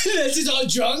kidding. It's just all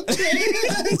drunk.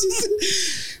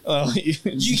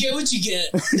 You get what you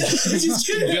get. Just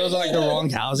kidding. Feels like the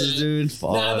wrong houses, dude.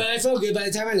 Fuck. Nah, but I felt good. By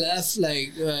the time I left,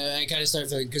 I kind of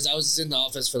started feeling, because I was in the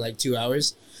office for 2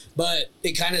 hours. But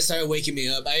it kind of started waking me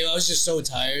up. I was just so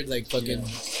tired, fucking.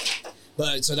 Yeah.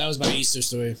 But so that was my Easter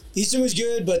story. Easter was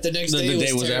good, but the next day,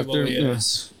 was terrible. after. Yeah.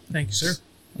 Yes. Thank you, sir.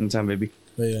 Anytime, baby.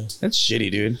 But yeah. That's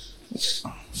shitty, dude.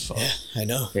 Yeah, I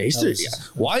know. Yeah, Easter.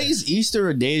 Why is Easter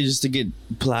a day just to get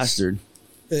plastered?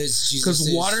 Because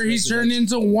water he's turned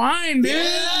into wine, dude.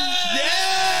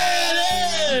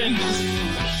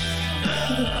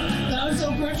 That was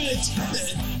so perfect.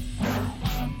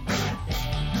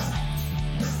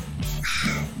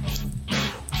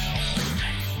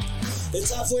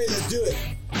 It's halfway. Let's do it.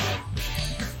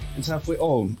 It's halfway.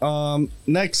 Oh,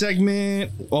 next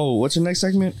segment. Oh, what's our next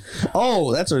segment?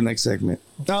 Oh, that's our next segment.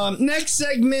 Next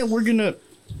segment, we're gonna.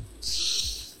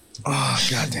 Oh,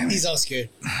 god damn it! He's all scared.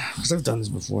 Because I've done this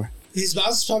before. His mouth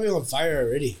is probably on fire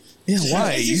already. Yeah,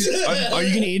 why? Are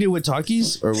you gonna eat it with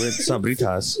Takis or with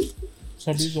sabritas?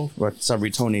 What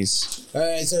sabritones? All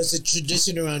right, so it's a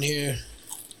tradition around here.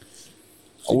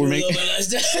 We're making. I'm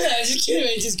just kidding.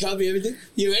 Man. Just copy everything.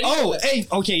 You ready? Oh, hey,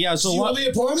 okay, yeah. So You what? want me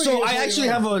to pour 'em or So you I pour actually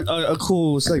your have own? a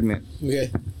cool segment.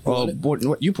 Okay.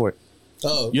 What you pour it?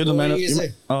 Oh, You're the what man. are you gonna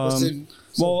say? What's the-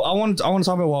 Well, I want to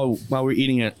talk about while we're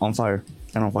eating it on fire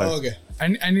and on fire. Oh, okay. I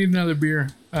need another beer.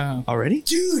 Already?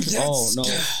 Dude, that's... Oh no.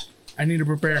 I need to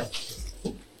prepare.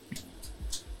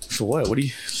 For what? What do you?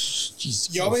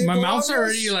 Jeez. You want me to My pour mouth's on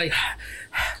already this? like.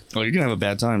 Oh, you're gonna have a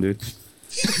bad time, dude.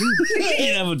 You're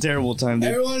gonna have a terrible time, dude.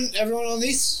 Everyone on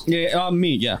these? Yeah,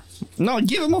 me, yeah. No,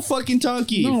 give him a fucking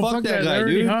Tunky. No, fuck that they're guy,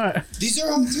 already dude. hot. These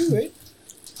are on too, right?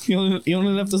 You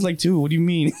only left us like 2. What do you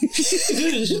mean?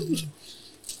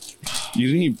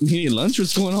 You need lunch?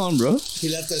 What's going on, bro? He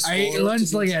left us. I ate 4 lunch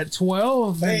to like be- at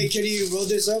 12. Hey, can you roll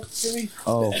this up for me?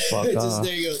 Oh, fuck. Just,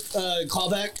 there you go. Call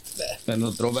back. And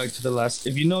we'll throw back to the last.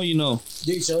 If you know, you know.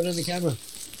 Dude, show it on the camera.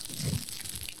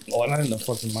 Oh, not in the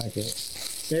fucking mic.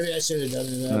 Maybe I should have done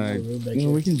it in Alright. the room back You know,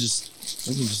 here. we can just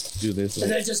do this. And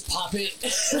then just pop it.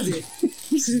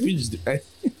 We just do. Okay.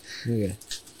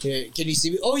 Yeah, can you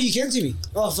see me? Oh, you can see me.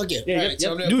 Oh, fuck it. Alright,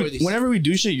 so I'm gonna pour Dude, these. whenever we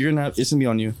do shit, you're gonna have it's gonna be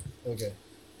on you. Okay.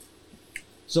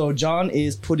 So John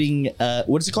is putting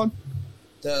what is it called?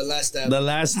 The last dab. The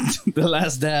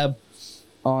last dab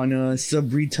on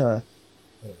Sabrita.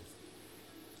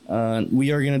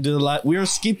 We are gonna do we are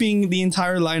skipping the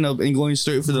entire lineup and going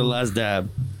straight for the last dab.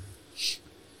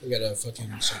 We gotta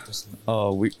fucking shut this thing.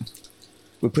 Oh, we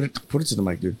put it to the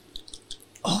mic, dude.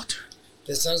 Oh, dude.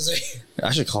 It sounds like.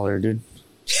 I should call her, dude.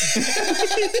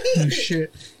 Oh,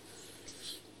 shit.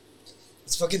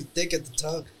 It's fucking thick at the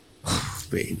top.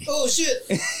 Baby. Oh, shit.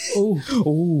 Oh.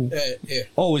 Here.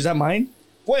 Oh, is that mine?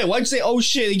 Wait, why'd you say oh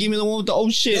shit? They gave me the one with the oh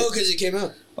shit. No, because it came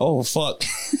out. Oh fuck.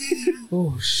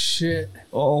 Oh, shit.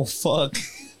 Oh fuck.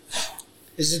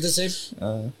 Is it the same?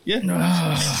 Yeah.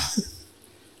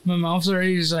 My mouth's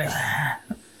already just like.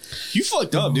 You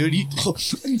fucked up, dude. I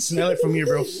can smell it from here,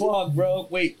 bro. Fuck, bro.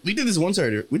 Wait, we did this once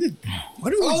already. We did. What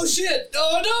did we? Oh, shit.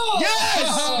 Oh, no. Yes!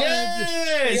 Oh, I got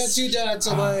Yes! 2 dots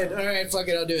on mine. All right, fuck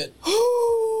it. I'll do it.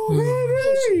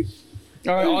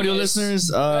 All right, audio Nice.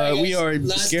 listeners, right, we guys. are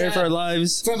Last scared for dab. our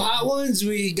lives. From Hot Ones,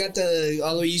 we got the.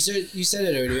 Although you said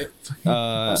it already.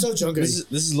 Right? I'm so drunk already.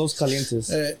 This is Los Calientes.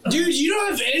 Dude, you don't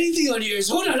have anything on yours.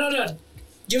 Hold on.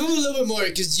 Give him a little bit more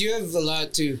because you have a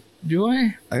lot too. Do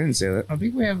I? I didn't say that. I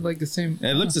think we have like the same.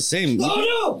 It looks the same.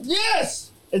 Oh no! Yes!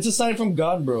 It's a sign from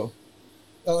God, bro.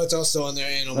 Oh, it's also on there.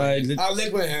 And on Alright, my I'll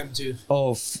lick my hand too. Oh,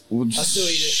 I'll still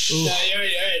eat it. Ooh. Nah, you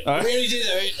already, Alright. We already did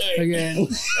that, right? Alright. Again.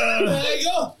 There you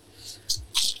go.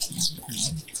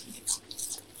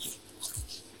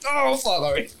 Oh, fuck,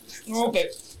 alright. Okay.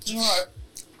 Alright.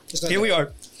 It's not Here that. we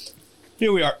are.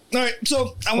 All right.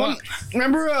 So I want.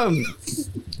 Remember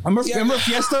remember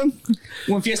Fiesta?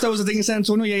 When Fiesta was a thing in San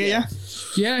Antonio? Yeah.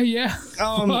 Yeah.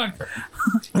 Fuck.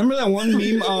 Remember that one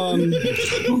meme?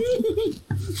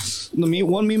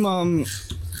 One meme.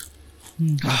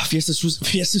 Fiesta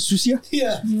Sucia.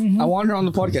 Yeah. I want her on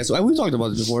the podcast. We talked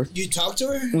about it before. You talked to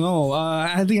her? No,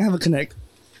 I think I have a connect,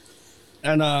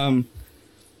 and I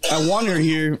want her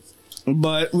here,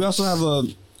 but we also have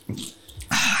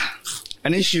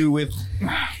an issue with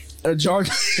Jar.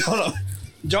 Hold on.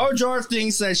 Jar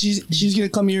thinks that she's gonna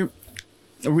come here,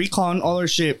 recon all her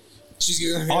shit. She's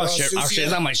gonna Our shit.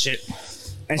 It's not my shit.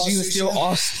 And she's gonna steal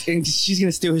and she's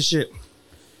gonna steal his shit.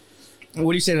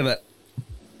 What do you say to that?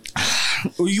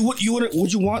 Would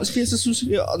you want Fiesta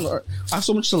Sucia? I have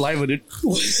so much saliva, dude.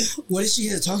 What is she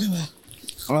gonna talk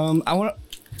about? I want.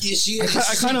 Is she?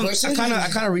 I kind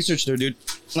of researched her, dude.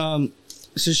 So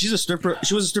she's a stripper.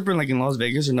 She was a stripper in Las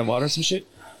Vegas or Nevada or some shit.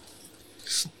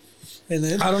 And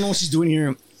then I don't know what she's doing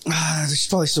here. She's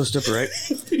probably still a stripper, right?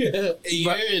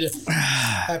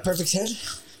 yeah, perfect 10.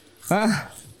 Huh?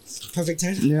 Perfect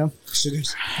 10. Yeah.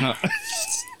 Sugars. No.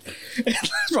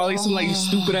 Probably some like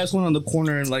stupid ass one on the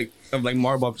corner and like of like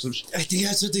Marlboro. I think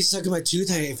that's what they stuck in my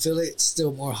tooth. I feel it's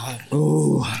still more hot.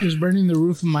 Oh, It's burning the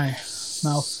roof of my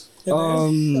mouth. then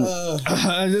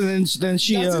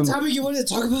she That's the topic you wanted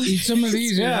to talk about? Eat some of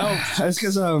these. yeah, Yeah. that's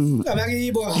because I'm not gonna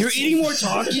eat more. you're eating more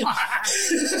talking.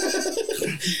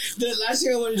 The last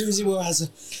thing I want to do is eat more hot.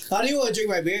 I don't even want to drink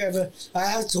my beer, but I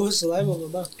have too much saliva in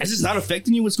my mouth. Is this not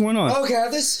affecting you? What's going on? Oh, can I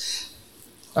have this?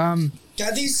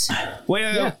 Got these? Wait,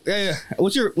 yeah.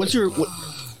 What's your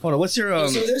hold on? What's your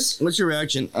So this? what's your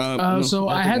reaction? So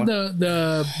I had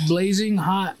the blazing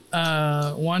hot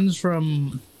ones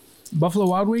from Buffalo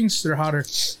Wild Wings. They're hotter.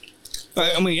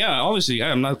 I mean, yeah, obviously,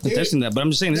 I'm not contesting that, but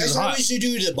I'm just saying this That's is how hot. we should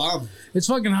do the bomb. It's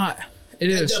fucking hot. It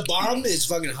is. The bomb is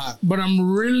fucking hot. But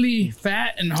I'm really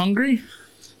fat and hungry.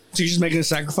 So you're just making a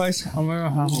sacrifice? I'm gonna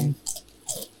go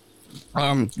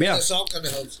home. Yeah. The salt kind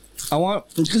of helps. I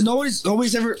want because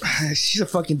nobody's ever. She's a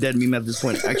fucking dead meme at this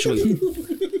point. Actually,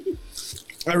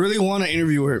 I really want to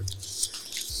interview her.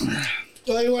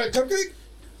 Oh, you want a cupcake?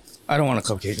 I don't want a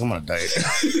cupcake. I'm on a diet.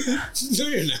 No,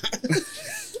 you're not.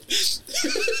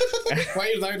 Why are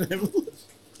you lying to him?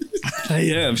 I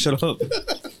am. Shut up.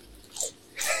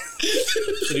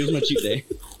 It was my cheat day.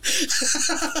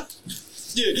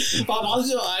 Dude, Bob,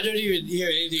 also, I don't even hear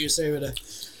anything you're saying with that.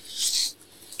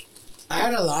 I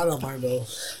had a lot on mine, bro.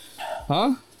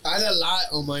 Huh? I had a lot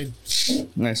on mine.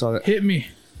 I saw that. Hit me.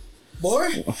 More?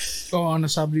 Oh, on a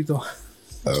sabrito.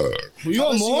 You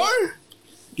want more?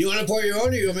 You want to pour your own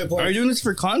or you want me to pour? Are you doing this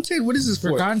for content? What is this For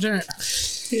for? content,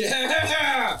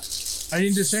 Yeah! I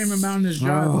need the same amount as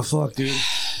John. Oh fuck, dude.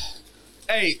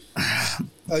 Hey,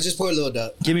 I'll just pour a little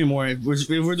dot. give me more. If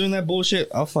we're doing that bullshit,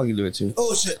 I'll fucking do it too.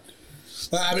 Oh, shit.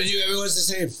 I'm going to do everyone's the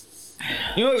same.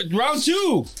 You know, round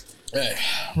 2. Hey.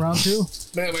 Round 2.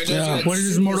 Man, my nose Yeah. got What is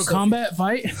this Mortal super Kombat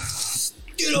fight?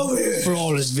 Get over here. For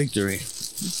all his victory.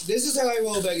 This is how I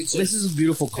roll back and shit. This is a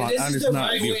beautiful And content. this is It's the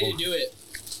not right way beautiful. to do it.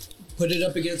 Put it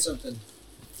up against something.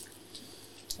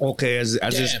 Okay, it's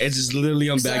just literally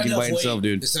It's not unbagging enough by itself, weight.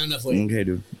 dude. It's not enough weight. Okay,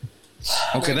 dude.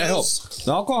 Okay, My that nose- helped.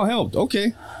 The alcohol helped.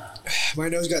 Okay. My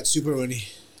nose got super runny.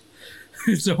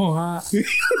 It's so hot.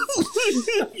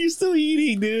 You're still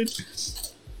eating, dude.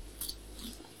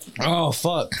 Oh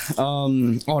fuck. Oh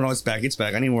no, it's back. It's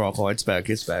back. I need more alcohol. It's back.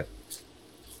 It's back.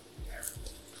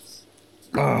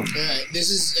 Alright,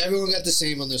 this is everyone got the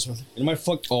same on this one. My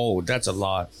fuck. Oh, that's a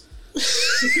lot.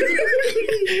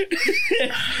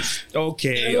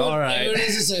 Okay. Everyone, All right. Everyone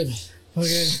is the same.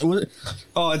 Okay.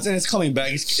 Oh, it's coming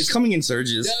back. It's coming in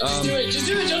surges. Yeah, just do it. Just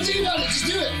do it. Don't think about it. Just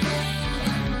do it.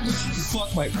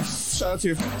 Fuck my. Shout out to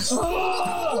you.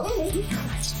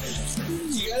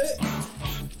 You got it?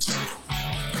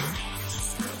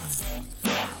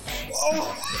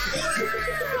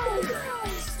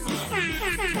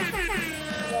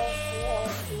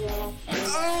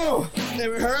 Oh,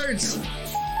 never hurts.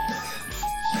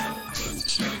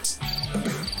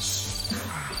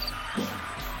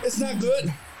 It's not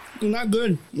good. Not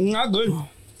good. Not good.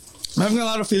 I'm having a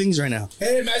lot of feelings right now.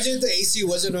 Hey, imagine if the AC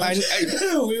wasn't on.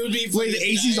 We would be. Wait, the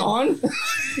AC's on?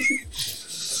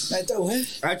 I thought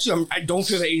what? Actually, I don't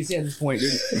feel the AC at this point,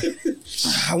 dude.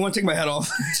 I want to take my head off.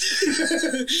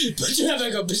 Put your head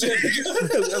back up. Put your head back up.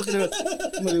 I'm gonna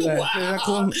do that. Is that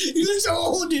cool? You look so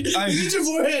old, dude. Look at your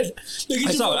forehead. Look at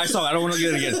I your saw it. I saw it. I don't want to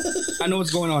get it again. I know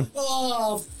what's going on.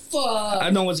 Oh, fuck. I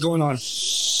know what's going on.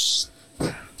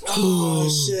 Oh,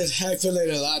 shit. I feel like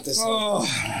a lot this time. Oh.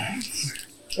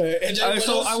 And then what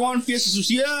So else? I want Fiesta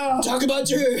Sushi. Yeah. Talk about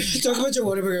your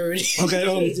Whataburger already. Okay.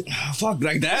 Fuck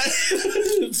like that.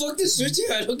 Fuck the sushi.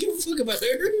 I don't give a fuck about her.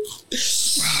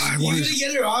 I You want gonna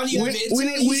get her on? You have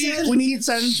insight? we need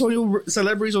San Antonio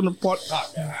celebrities on the pod.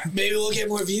 Maybe we'll get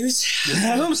more views.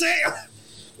 That's what I'm saying.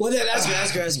 Well, then ask her.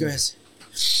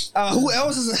 Who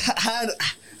else has had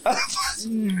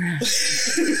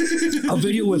a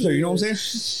video with her? You know what I'm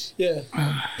saying? Yeah.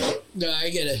 No, I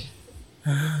get it.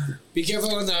 Be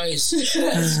careful on the ice.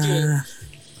 That's good.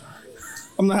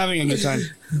 I'm not having a good time.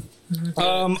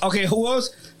 Okay, who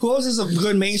else? Who else is a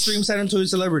good mainstream San Antonio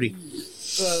celebrity?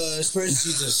 Spurs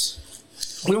Jesus.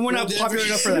 We're not popular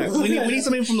enough for that. We need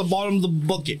something from the bottom of the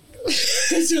bucket.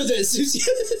 So the Susie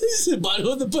is the bottom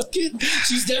of the bucket.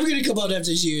 She's never gonna come out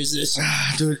after she hears this.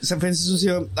 Dude, San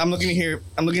Francisco, I'm looking here.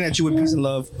 I'm looking at you with peace and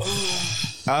love.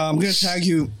 I'm gonna tag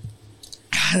you.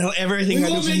 I know everything We I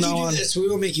do won't from make you now do on. this. We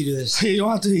will make you do this. You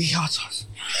don't have to be hot sauce.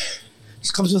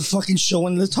 Just come to the fucking show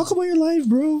and let's talk about your life,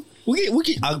 bro.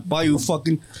 I'll buy you a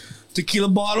fucking tequila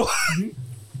bottle.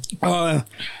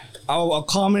 I'll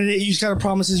comment it. You just gotta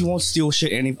promise us you won't steal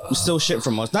shit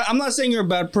from us. I'm not saying you're a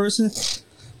bad person,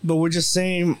 but we're just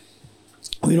saying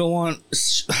We don't want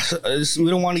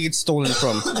to get stolen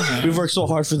from. We've worked so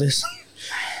hard for this.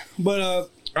 But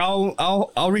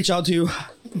I'll reach out to you.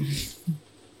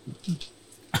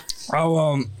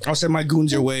 I'll send my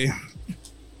goons your way.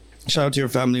 Shout out to your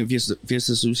family in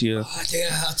Fiesta Sucia. Oh, damn,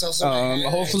 that's also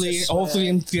Hopefully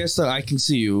in Fiesta I can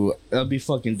see you. That'd be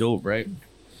fucking dope, right?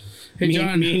 Hey,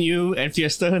 John. Me and you and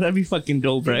Fiesta, that'd be fucking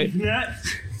dope, right?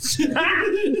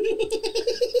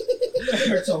 It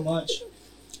hurts so much.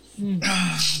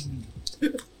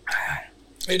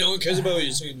 Hey, no one cares about what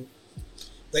you're saying.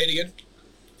 Play it again.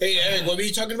 Hey, Eric, what were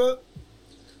you talking about?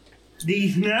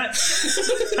 These nuts.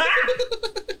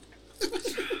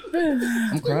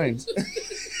 I'm crying.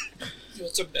 You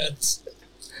want some nuts?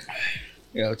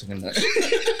 Yeah, I took a nut.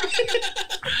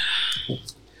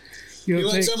 You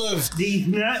want some of These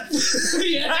nuts.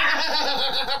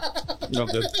 No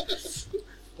good.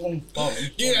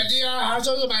 Dude, I think I have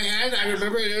some in my hand. I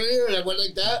remember it earlier and I went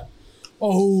like that.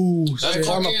 Oh, That's shit.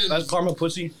 karma. That's karma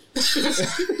pussy.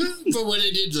 For what I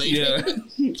did later.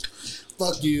 Yeah.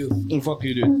 Fuck you. Fuck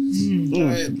you, dude.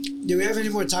 Alright, do we have any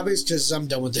more topics? Because I'm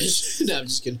done with this. No, I'm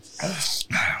just kidding.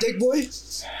 Dick boy?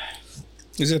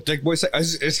 Is it thick boy?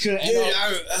 It's gonna Dude,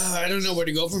 I don't know where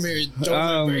to go from here. Don't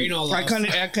my brain all I off.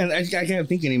 can't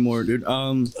think anymore, dude.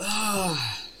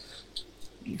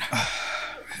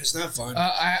 It's not fun.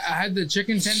 I had the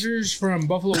chicken tenders from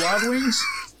Buffalo Wild Wings.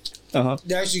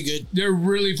 They're actually good. They're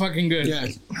really fucking good. Yeah.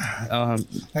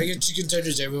 I get chicken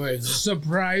tenders everywhere.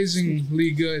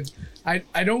 Surprisingly good.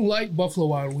 I don't like Buffalo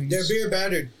Wild Wings. They're beer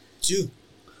battered, too.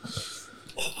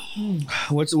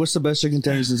 What's the best chicken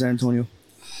tenders in San Antonio?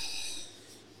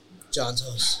 John's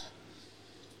house.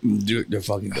 Dude, they're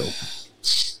fucking dope.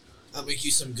 I'll make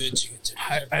you some good chicken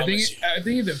tenders. I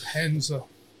think it depends though.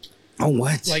 Oh,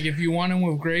 what? Like if you want them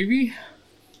with gravy,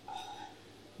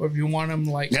 or if you want them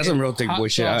like That's some real thick hot boy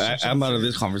shit. sauce or I'm out something. of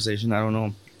this conversation. I don't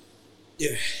know.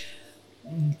 Yeah.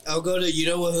 I'll go to, you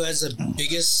know who has the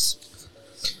biggest?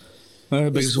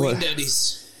 Biggest Wing what?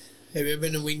 Daddies. Have you ever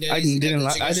been to Wing Daddies? I You got the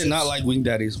I chicken did not strips? like Wing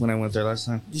Daddies when I went there last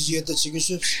time. Did you get the chicken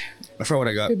strips? I forgot what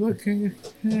I got. Hey, bud, can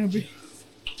you be?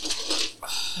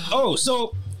 Oh,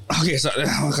 so okay, so what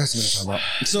else am I talking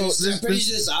about? So I'm pretty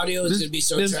sure this audio is going to be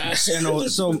so trash. I know.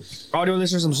 So audio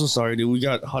listeners, I'm so sorry, dude. We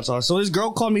got hot sauce. So this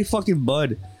girl called me fucking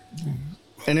bud,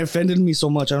 and it offended me so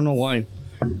much. I don't know why.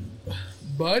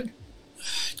 Bud?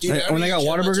 Dude, When don't I got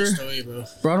even care about your Whataburger? story, bro.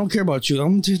 Bro, I don't care about you. Let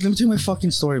me tell you my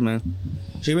fucking story, man.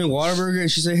 She gave me Whataburger and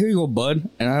she said, "Here you go, bud."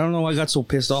 And I don't know why I got so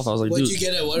pissed off. I was like, What'd dude, you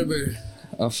get at Whataburger?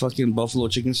 a fucking buffalo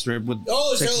chicken strip with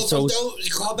Oh, Texas so toast.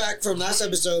 don't call back from last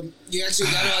episode. You actually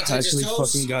got it on Texas Actually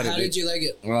toast? fucking got it, How dude. did you like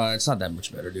it? It's not that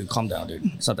much better, dude. Calm down, dude.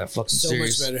 It's not that fucking So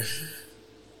serious. much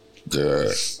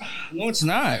better. No, it's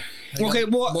not. Okay,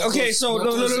 well, More okay, close- so more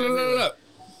no. close everywhere.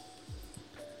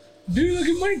 Dude, look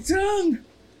at my tongue.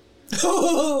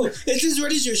 Oh, it's as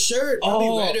red as your shirt. Probably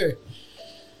Oh. redder.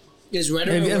 Is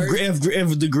redder a word?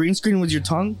 If the green screen with your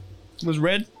tongue was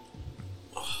red,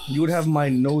 you would have my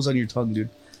nose on your tongue, dude.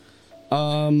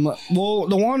 Well,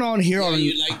 the one on here Yeah, on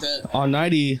you like that. on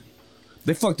 90,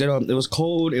 they fucked it up. It was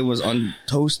cold. It was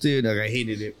untoasted. Like I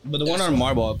hated it. But the one on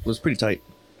Marble was pretty tight.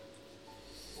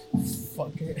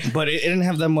 Fuck it. But it didn't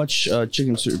have that much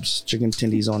chicken strips, chicken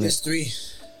tendies on It's it. 3.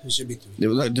 It should be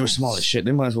 3. They were small as shit.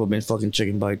 They might as well have been fucking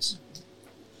chicken bites.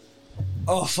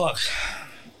 Oh fuck.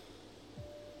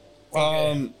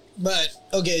 But,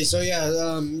 okay, so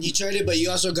yeah, you tried it, but you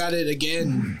also got it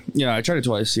again. Yeah, I tried it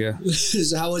twice. Yeah,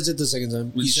 So how was it the second time?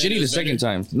 it was shitty the second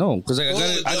time. No, because I got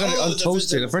it the first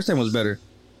untoasted. time. The first time was better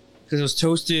because it was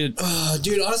toasted.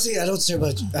 Dude, honestly, I don't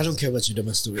care about your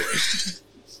domestic.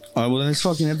 Well, then let's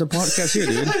fucking end the podcast here,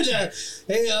 dude.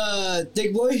 Hey,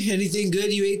 Dick Boy, anything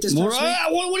good you ate this past week?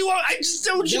 What do you want? I just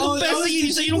told you No, the best no, thing.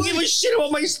 You say you don't what? give a shit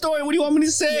about my story. What do you want me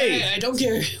to say? Hey, I don't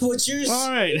care. What's yours?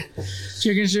 All right.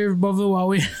 Chicken strip Buffalo Wild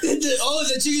Wings.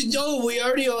 the chicken. Oh, we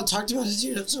already all talked about it,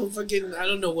 dude. I'm so fucking. I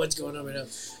don't know what's going on right now.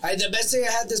 The best thing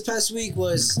I had this past week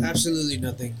was absolutely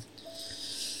nothing.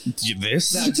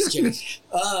 This? No, I'm just kidding.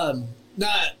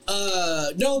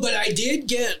 No, but I did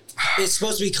get. It's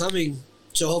supposed to be coming,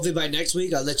 so hopefully by next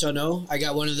week I'll let y'all know. I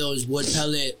got one of those wood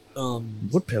pellet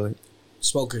What pellet?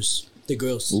 smokers, the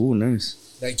grills, Ooh,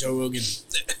 nice. like Joe Rogan.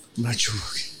 Not true.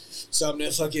 So I'm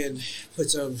gonna fucking put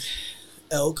some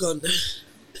elk on.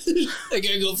 I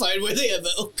gotta go find where they have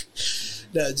elk.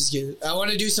 No, just kidding. I want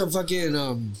to do some fucking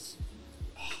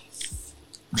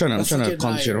I'm trying to fucking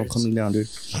calm shit. I'm hurts. coming down, dude.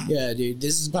 Yeah, dude.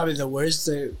 This is probably the worst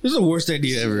thing. This is the worst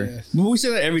idea ever. Yeah. But we say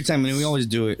that every time, and we always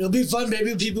do it. It'll be fun.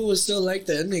 Maybe people will still like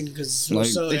the ending because Like,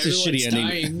 so it's a everyone's shitty ending.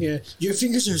 dying. Yeah. Your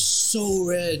fingers are so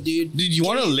red, dude. Dude, you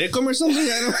want to lick them or something?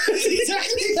 I don't.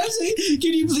 Exactly. That's it.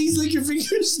 Can you please lick your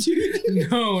fingers, dude?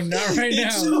 No, not right now.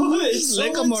 It's so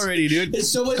Lick them much- already, dude. It's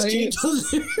so much Can you- cake on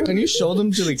there. Can you show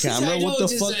them to the camera? I know, What the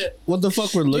just fuck? a- What the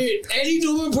fuck we're looking? Dude, any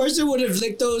normal person would have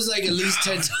licked those like at least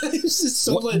 10 times. It's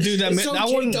so much. Dude, that it's so that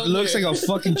one caked on looks there. like a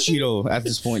fucking Cheeto at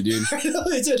this point, dude. I know,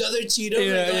 it's another Cheeto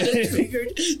Yeah, like, on yeah. his finger,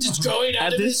 just growing out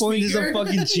At of this his point, it's a finger.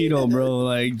 fucking Cheeto, bro.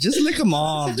 Like, just lick them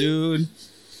off, dude.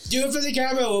 Do it for the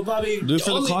camera. We'll probably Do it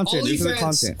for the content, do it for the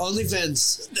content.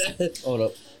 OnlyFans. Hold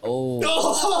up. Oh,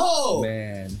 Oh,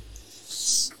 man.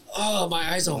 oh,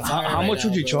 my eyes on fire. How right much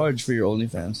would now, you bro. charge for your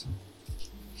OnlyFans?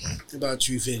 About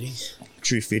 $3.50.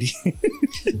 $350.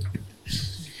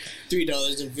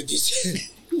 $3.50.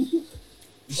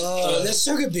 Oh, let's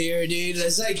chug a beer, dude.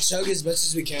 Let's like chug as much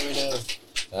as we can right now.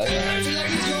 I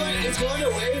feel like it's going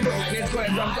away, but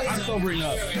I'm sobering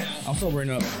up. I'm sobering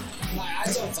up. My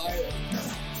eyes on fire.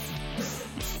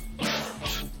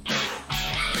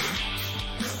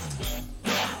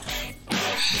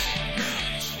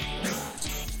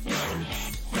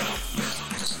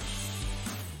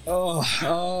 Oh,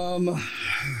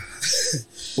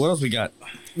 what else we got?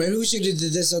 Maybe we should have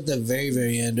did this at the very,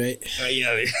 very end, right?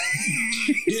 Yeah.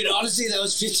 Dude, honestly, that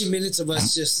was 15 minutes of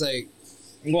us just like.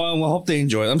 Well, I hope they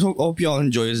enjoy it. I hope y'all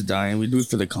enjoy us dying. We do it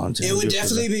for the content. It We would do for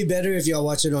definitely be better if y'all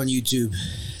watch it on YouTube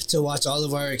to watch all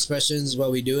of our expressions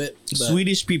while we do it. the But,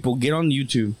 Swedish people, get on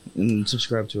YouTube and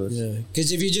subscribe to us. yeah,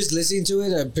 because if you're just listening to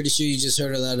it, I'm pretty sure you just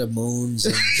heard a lot of moans.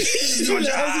 And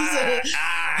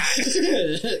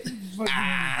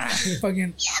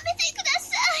Fucking.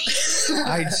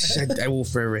 I will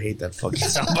forever hate that fucking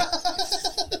sound.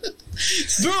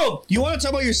 Bro, you want to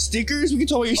talk about your stickers? We can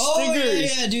talk about your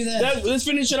stickers. yeah, do that. Let's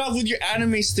finish it off with your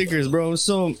anime stickers, bro.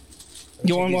 So,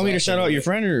 you want me to shout out your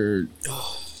friend or?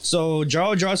 So,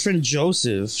 Jar's friend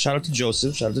Joseph. Shout out to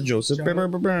Joseph. Shout out.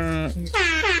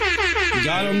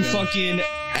 Got him fucking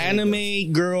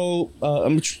anime girl.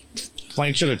 I'm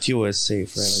make sure the TOS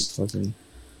safe, right? Like fucking,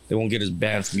 they won't get us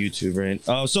banned from YouTube, right?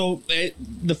 So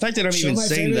the fact that I'm Show even my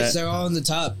saying favorites, that. they're all on the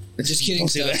top. Just kidding, Don't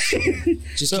say stuff. that.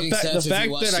 Just the kidding, fact, stuff. the if you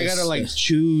fact watch that I gotta this. like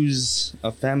choose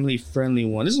a family friendly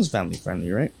one. This one's family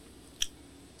friendly, right?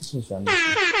 This one's family. Wow,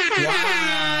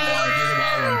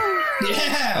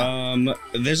 yeah.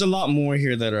 There's a lot more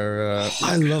here that are.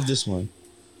 I love this one.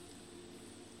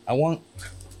 I want.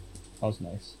 That was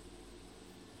nice.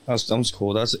 That was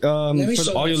cool. That's for me the,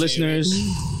 show all my your favorite.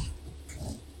 listeners.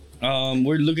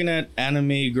 We're looking at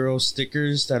anime girl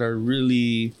stickers that are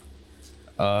really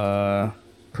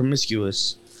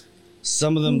promiscuous.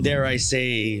 Some of them, dare I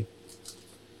say,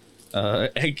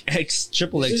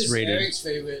 triple This X is rated. Eric's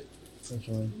favorite.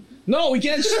 No, we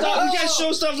can't stop. We can't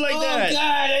show stuff like Oh that.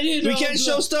 God, I didn't We know. can't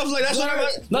show stuff like that's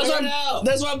Blur it out.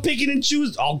 that's why I'm picking and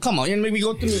choose. Oh come on, you gonna make me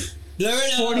go through Blur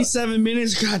it out. 47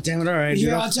 minutes. God damn it! All right, Here,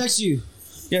 dude. I'll text you.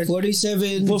 Yeah,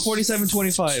 47. well,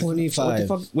 47.25. 25. What the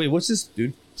fuck? Wait, what's this,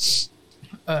 dude?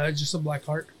 Just a black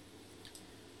heart.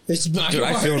 It's my Dude,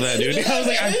 I feel that, dude. I was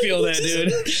like, I feel that,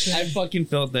 dude. I fucking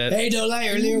felt that. Hey, don't lie.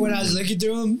 Earlier when I was looking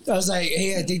through them, I was like,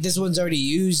 "Hey, I think this one's already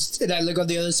used." And I look on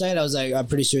the other side. I was like, "I'm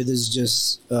pretty sure this is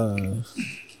just a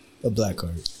black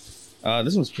heart."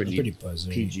 This one's pretty buzzy.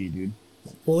 PG, dude.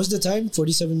 What was the time?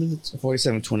 47 minutes.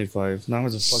 47.25. Now I'm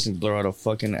gonna fucking blur out a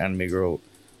fucking anime girl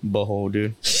butthole,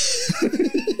 dude.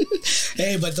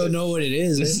 Hey, but they'll know what it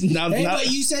is. It's eh? not- Hey, not- but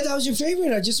you said that was your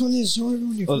favorite. I just wanted to show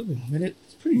everyone your Oh, favorite. minute.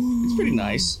 It's pretty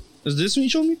nice. Is this one you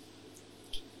showed me?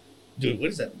 Dude, what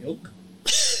is that, milk?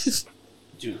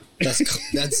 Dude.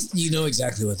 That's you know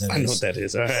exactly what that is. I know what that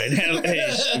is. All right.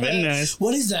 Hey, very nice.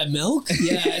 What is that, milk?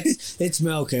 Yeah, it's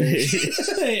milk.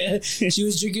 Eric. She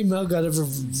was drinking milk out of her. All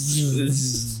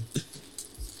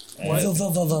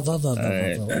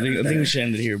right. I think we should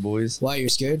end it here, boys. Why, you're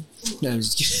scared? No, I'm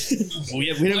just kidding. We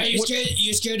have, Why, you're scared?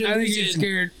 You're scared of I think losing? you're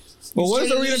scared. Well, what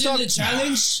Scared are we of gonna losing talk? the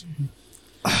challenge?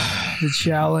 The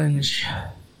challenge.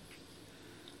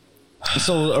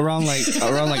 So around like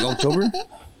October.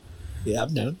 Yeah,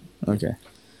 I'm done. Okay,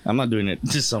 I'm not doing it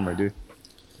this summer, dude.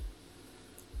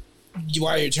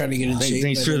 Why are you trying to get in shape?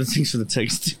 Thanks for the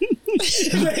text.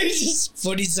 It's just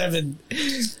 47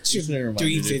 Never mind,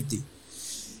 350.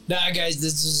 Nah, guys,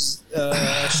 this is a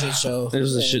shit show. This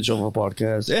is a shit show of a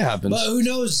podcast. It happens. But who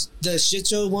knows? The shit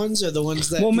show ones are the ones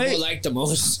that Well, people mate- like the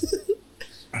most.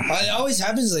 It always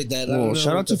happens like that. I don't Well, know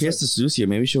shout what out to the fuck. Fiesta Sucia.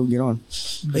 Maybe she'll get on.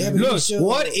 Yeah, but Look, she'll-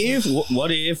 what if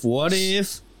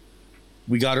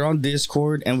we got her on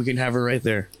Discord and we can have her right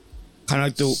there? Kind of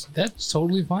like the. That's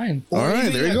totally fine. All right,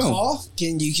 Even there you a go. Call?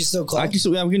 You can still call.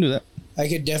 Yeah, we can do that. I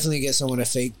could definitely get someone to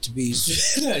fake to be. No,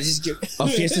 just kidding. A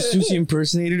Fiesta Sushi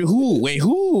impersonator. Who? Wait,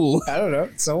 who? I don't know.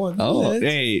 Someone. Oh,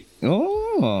 hey.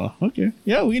 Oh, okay.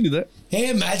 Yeah, we can do that. Hey,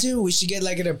 imagine we should get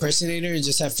like an impersonator and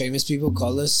just have famous people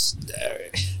call us.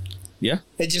 Yeah.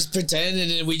 And just pretend, and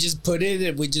then we just put it,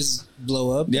 and we just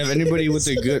blow up. Do you have anybody with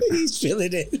a good? He's feeling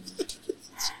it.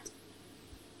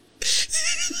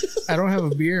 I don't have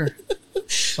a beer.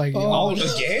 Like, Oh,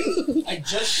 again? I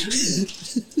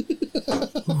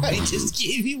just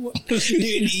gave you one. Dude,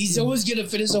 he's almost gonna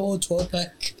finish a whole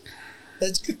 12-pack.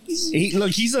 That's crazy.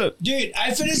 He's a Dude,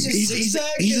 I finished a He's a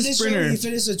 6-pack he's a in this show. sprinter. He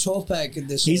finished a 12-pack in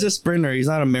this show. he's a sprinter. He's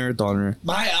not a marathoner.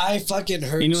 My eye fucking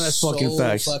hurts. You know that's so fucking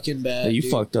facts. fucking bad. Yeah, you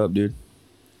dude. fucked up, dude.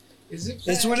 is it?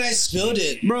 It's when I spilled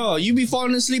it. Bro, you be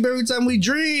falling asleep every time we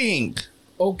drink.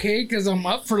 Okay, because I'm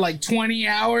up for like 20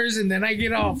 hours and then I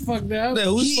get all fucked up.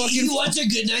 Who's He wants a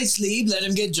good night's sleep. Let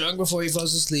him get drunk before he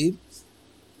falls asleep.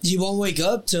 He won't wake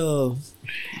up till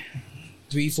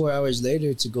 3-4 hours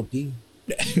later to go pee.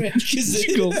 Because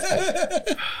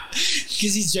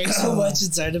he drank so much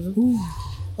inside of him.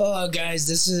 Oh,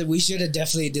 guys, we should have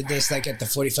definitely did this like at the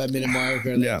 45-minute mark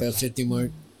or like the 50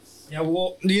 mark. Yeah,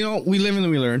 well, you know, we live and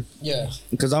we learn. Yeah,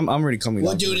 Because I'm already coming.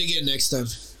 we'll down do to it again next time.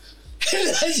 Just-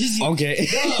 Okay.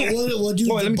 No, we'll do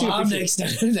Wait, let the me take a bomb picture.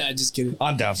 next time. Nah, just kidding.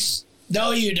 I'm down.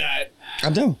 No, you're not.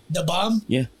 I'm down. The bomb?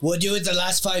 Yeah. We'll do it the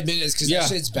last 5 minutes because Yeah. that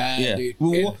shit's bad, Yeah. dude.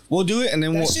 We'll do it and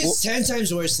then That we'll shit's 10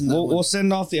 times worse than that we'll one.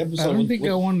 send off the episode. I don't think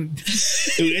I want to.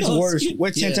 Dude, it's worse.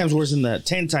 What's 10 Yeah. times worse than that?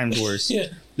 10 times worse. Yeah.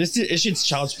 This shit's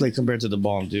child's play compared to the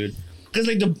bomb, dude. Because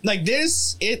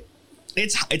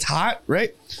it's hot,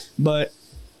 right? But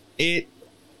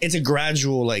it's a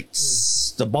gradual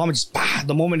the bomb is just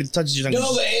the moment it touches you. Like,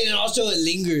 No, but and also it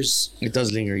lingers. it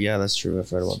does linger. Yeah, that's true. I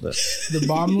forgot about that. The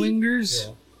bomb lingers?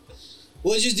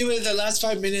 We'll just do it the last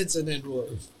 5 minutes and then we'll.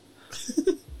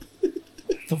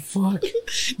 The fuck?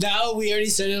 Now we already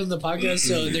said it on the podcast,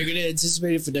 so they're gonna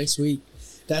anticipate it for next week.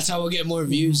 That's how we'll get more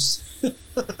views.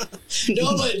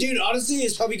 No, but dude, honestly,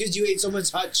 it's probably because you ate so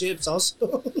much hot chips.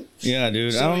 Also, Yeah,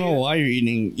 dude. So, I don't know yeah. why you're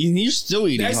eating. You're still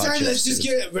eating. next hot time chips, let's just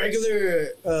dude. get regular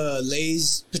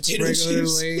Lay's potato Regular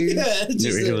chips. Lay's. Yeah, just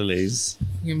The regular Lays.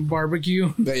 In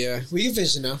barbecue? but yeah, we can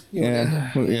finish it now. You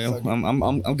Yeah, know, yeah.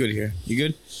 I'm good here. You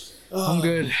good? I'm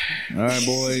good. All right,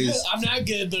 boys. I'm not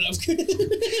good, but I'm good.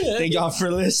 Thank y'all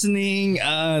for listening.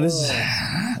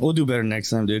 We'll do better next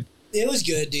time, dude. It was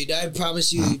good, dude. I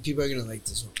promise you, people are gonna like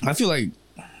this one. I feel like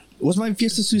was my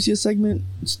Fiesta Sucia segment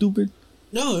stupid?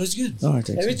 No, it was good. Oh, I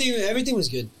think so. Everything was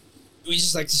good. We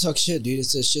just like to talk shit, dude.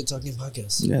 It's a shit talking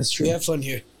podcast. Yeah, that's true. We have fun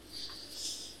here.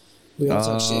 We all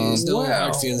talk shit. There's no Wow.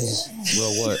 hard feelings.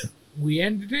 Well, what? We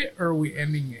ended it or are we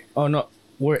ending it? Oh no,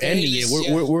 we're Hey, ending it. let's-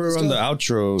 We're let's on go. the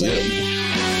outro. Play Yeah. it.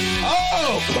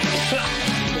 Oh!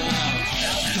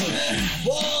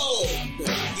 Whoa!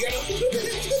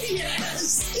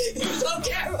 Yes! It's on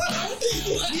camera!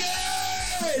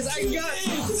 Yes, I got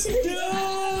it.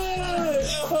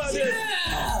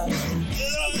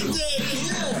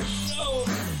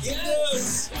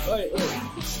 Yes! Wait.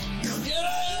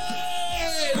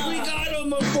 Yes, we got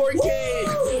him on 4K.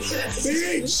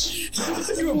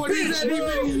 Bitch! What does that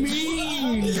even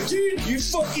mean? Dude, you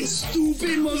fucking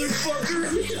stupid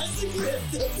motherfucker!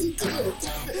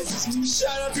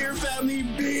 Shout out to your family,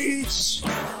 bitch!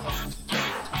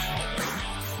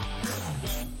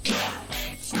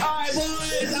 Alright,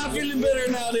 boys, I'm feeling better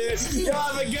now, dude. Y'all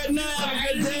have a good night, have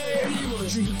a good day.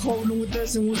 Drink a cold one with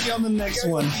us, and we'll see you on the next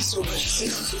one.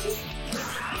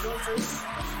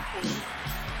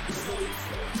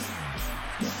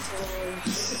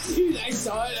 Dude, I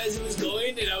saw it as it was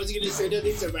going, and I was gonna say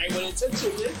nothing to right when it touched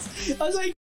your lips. I was like,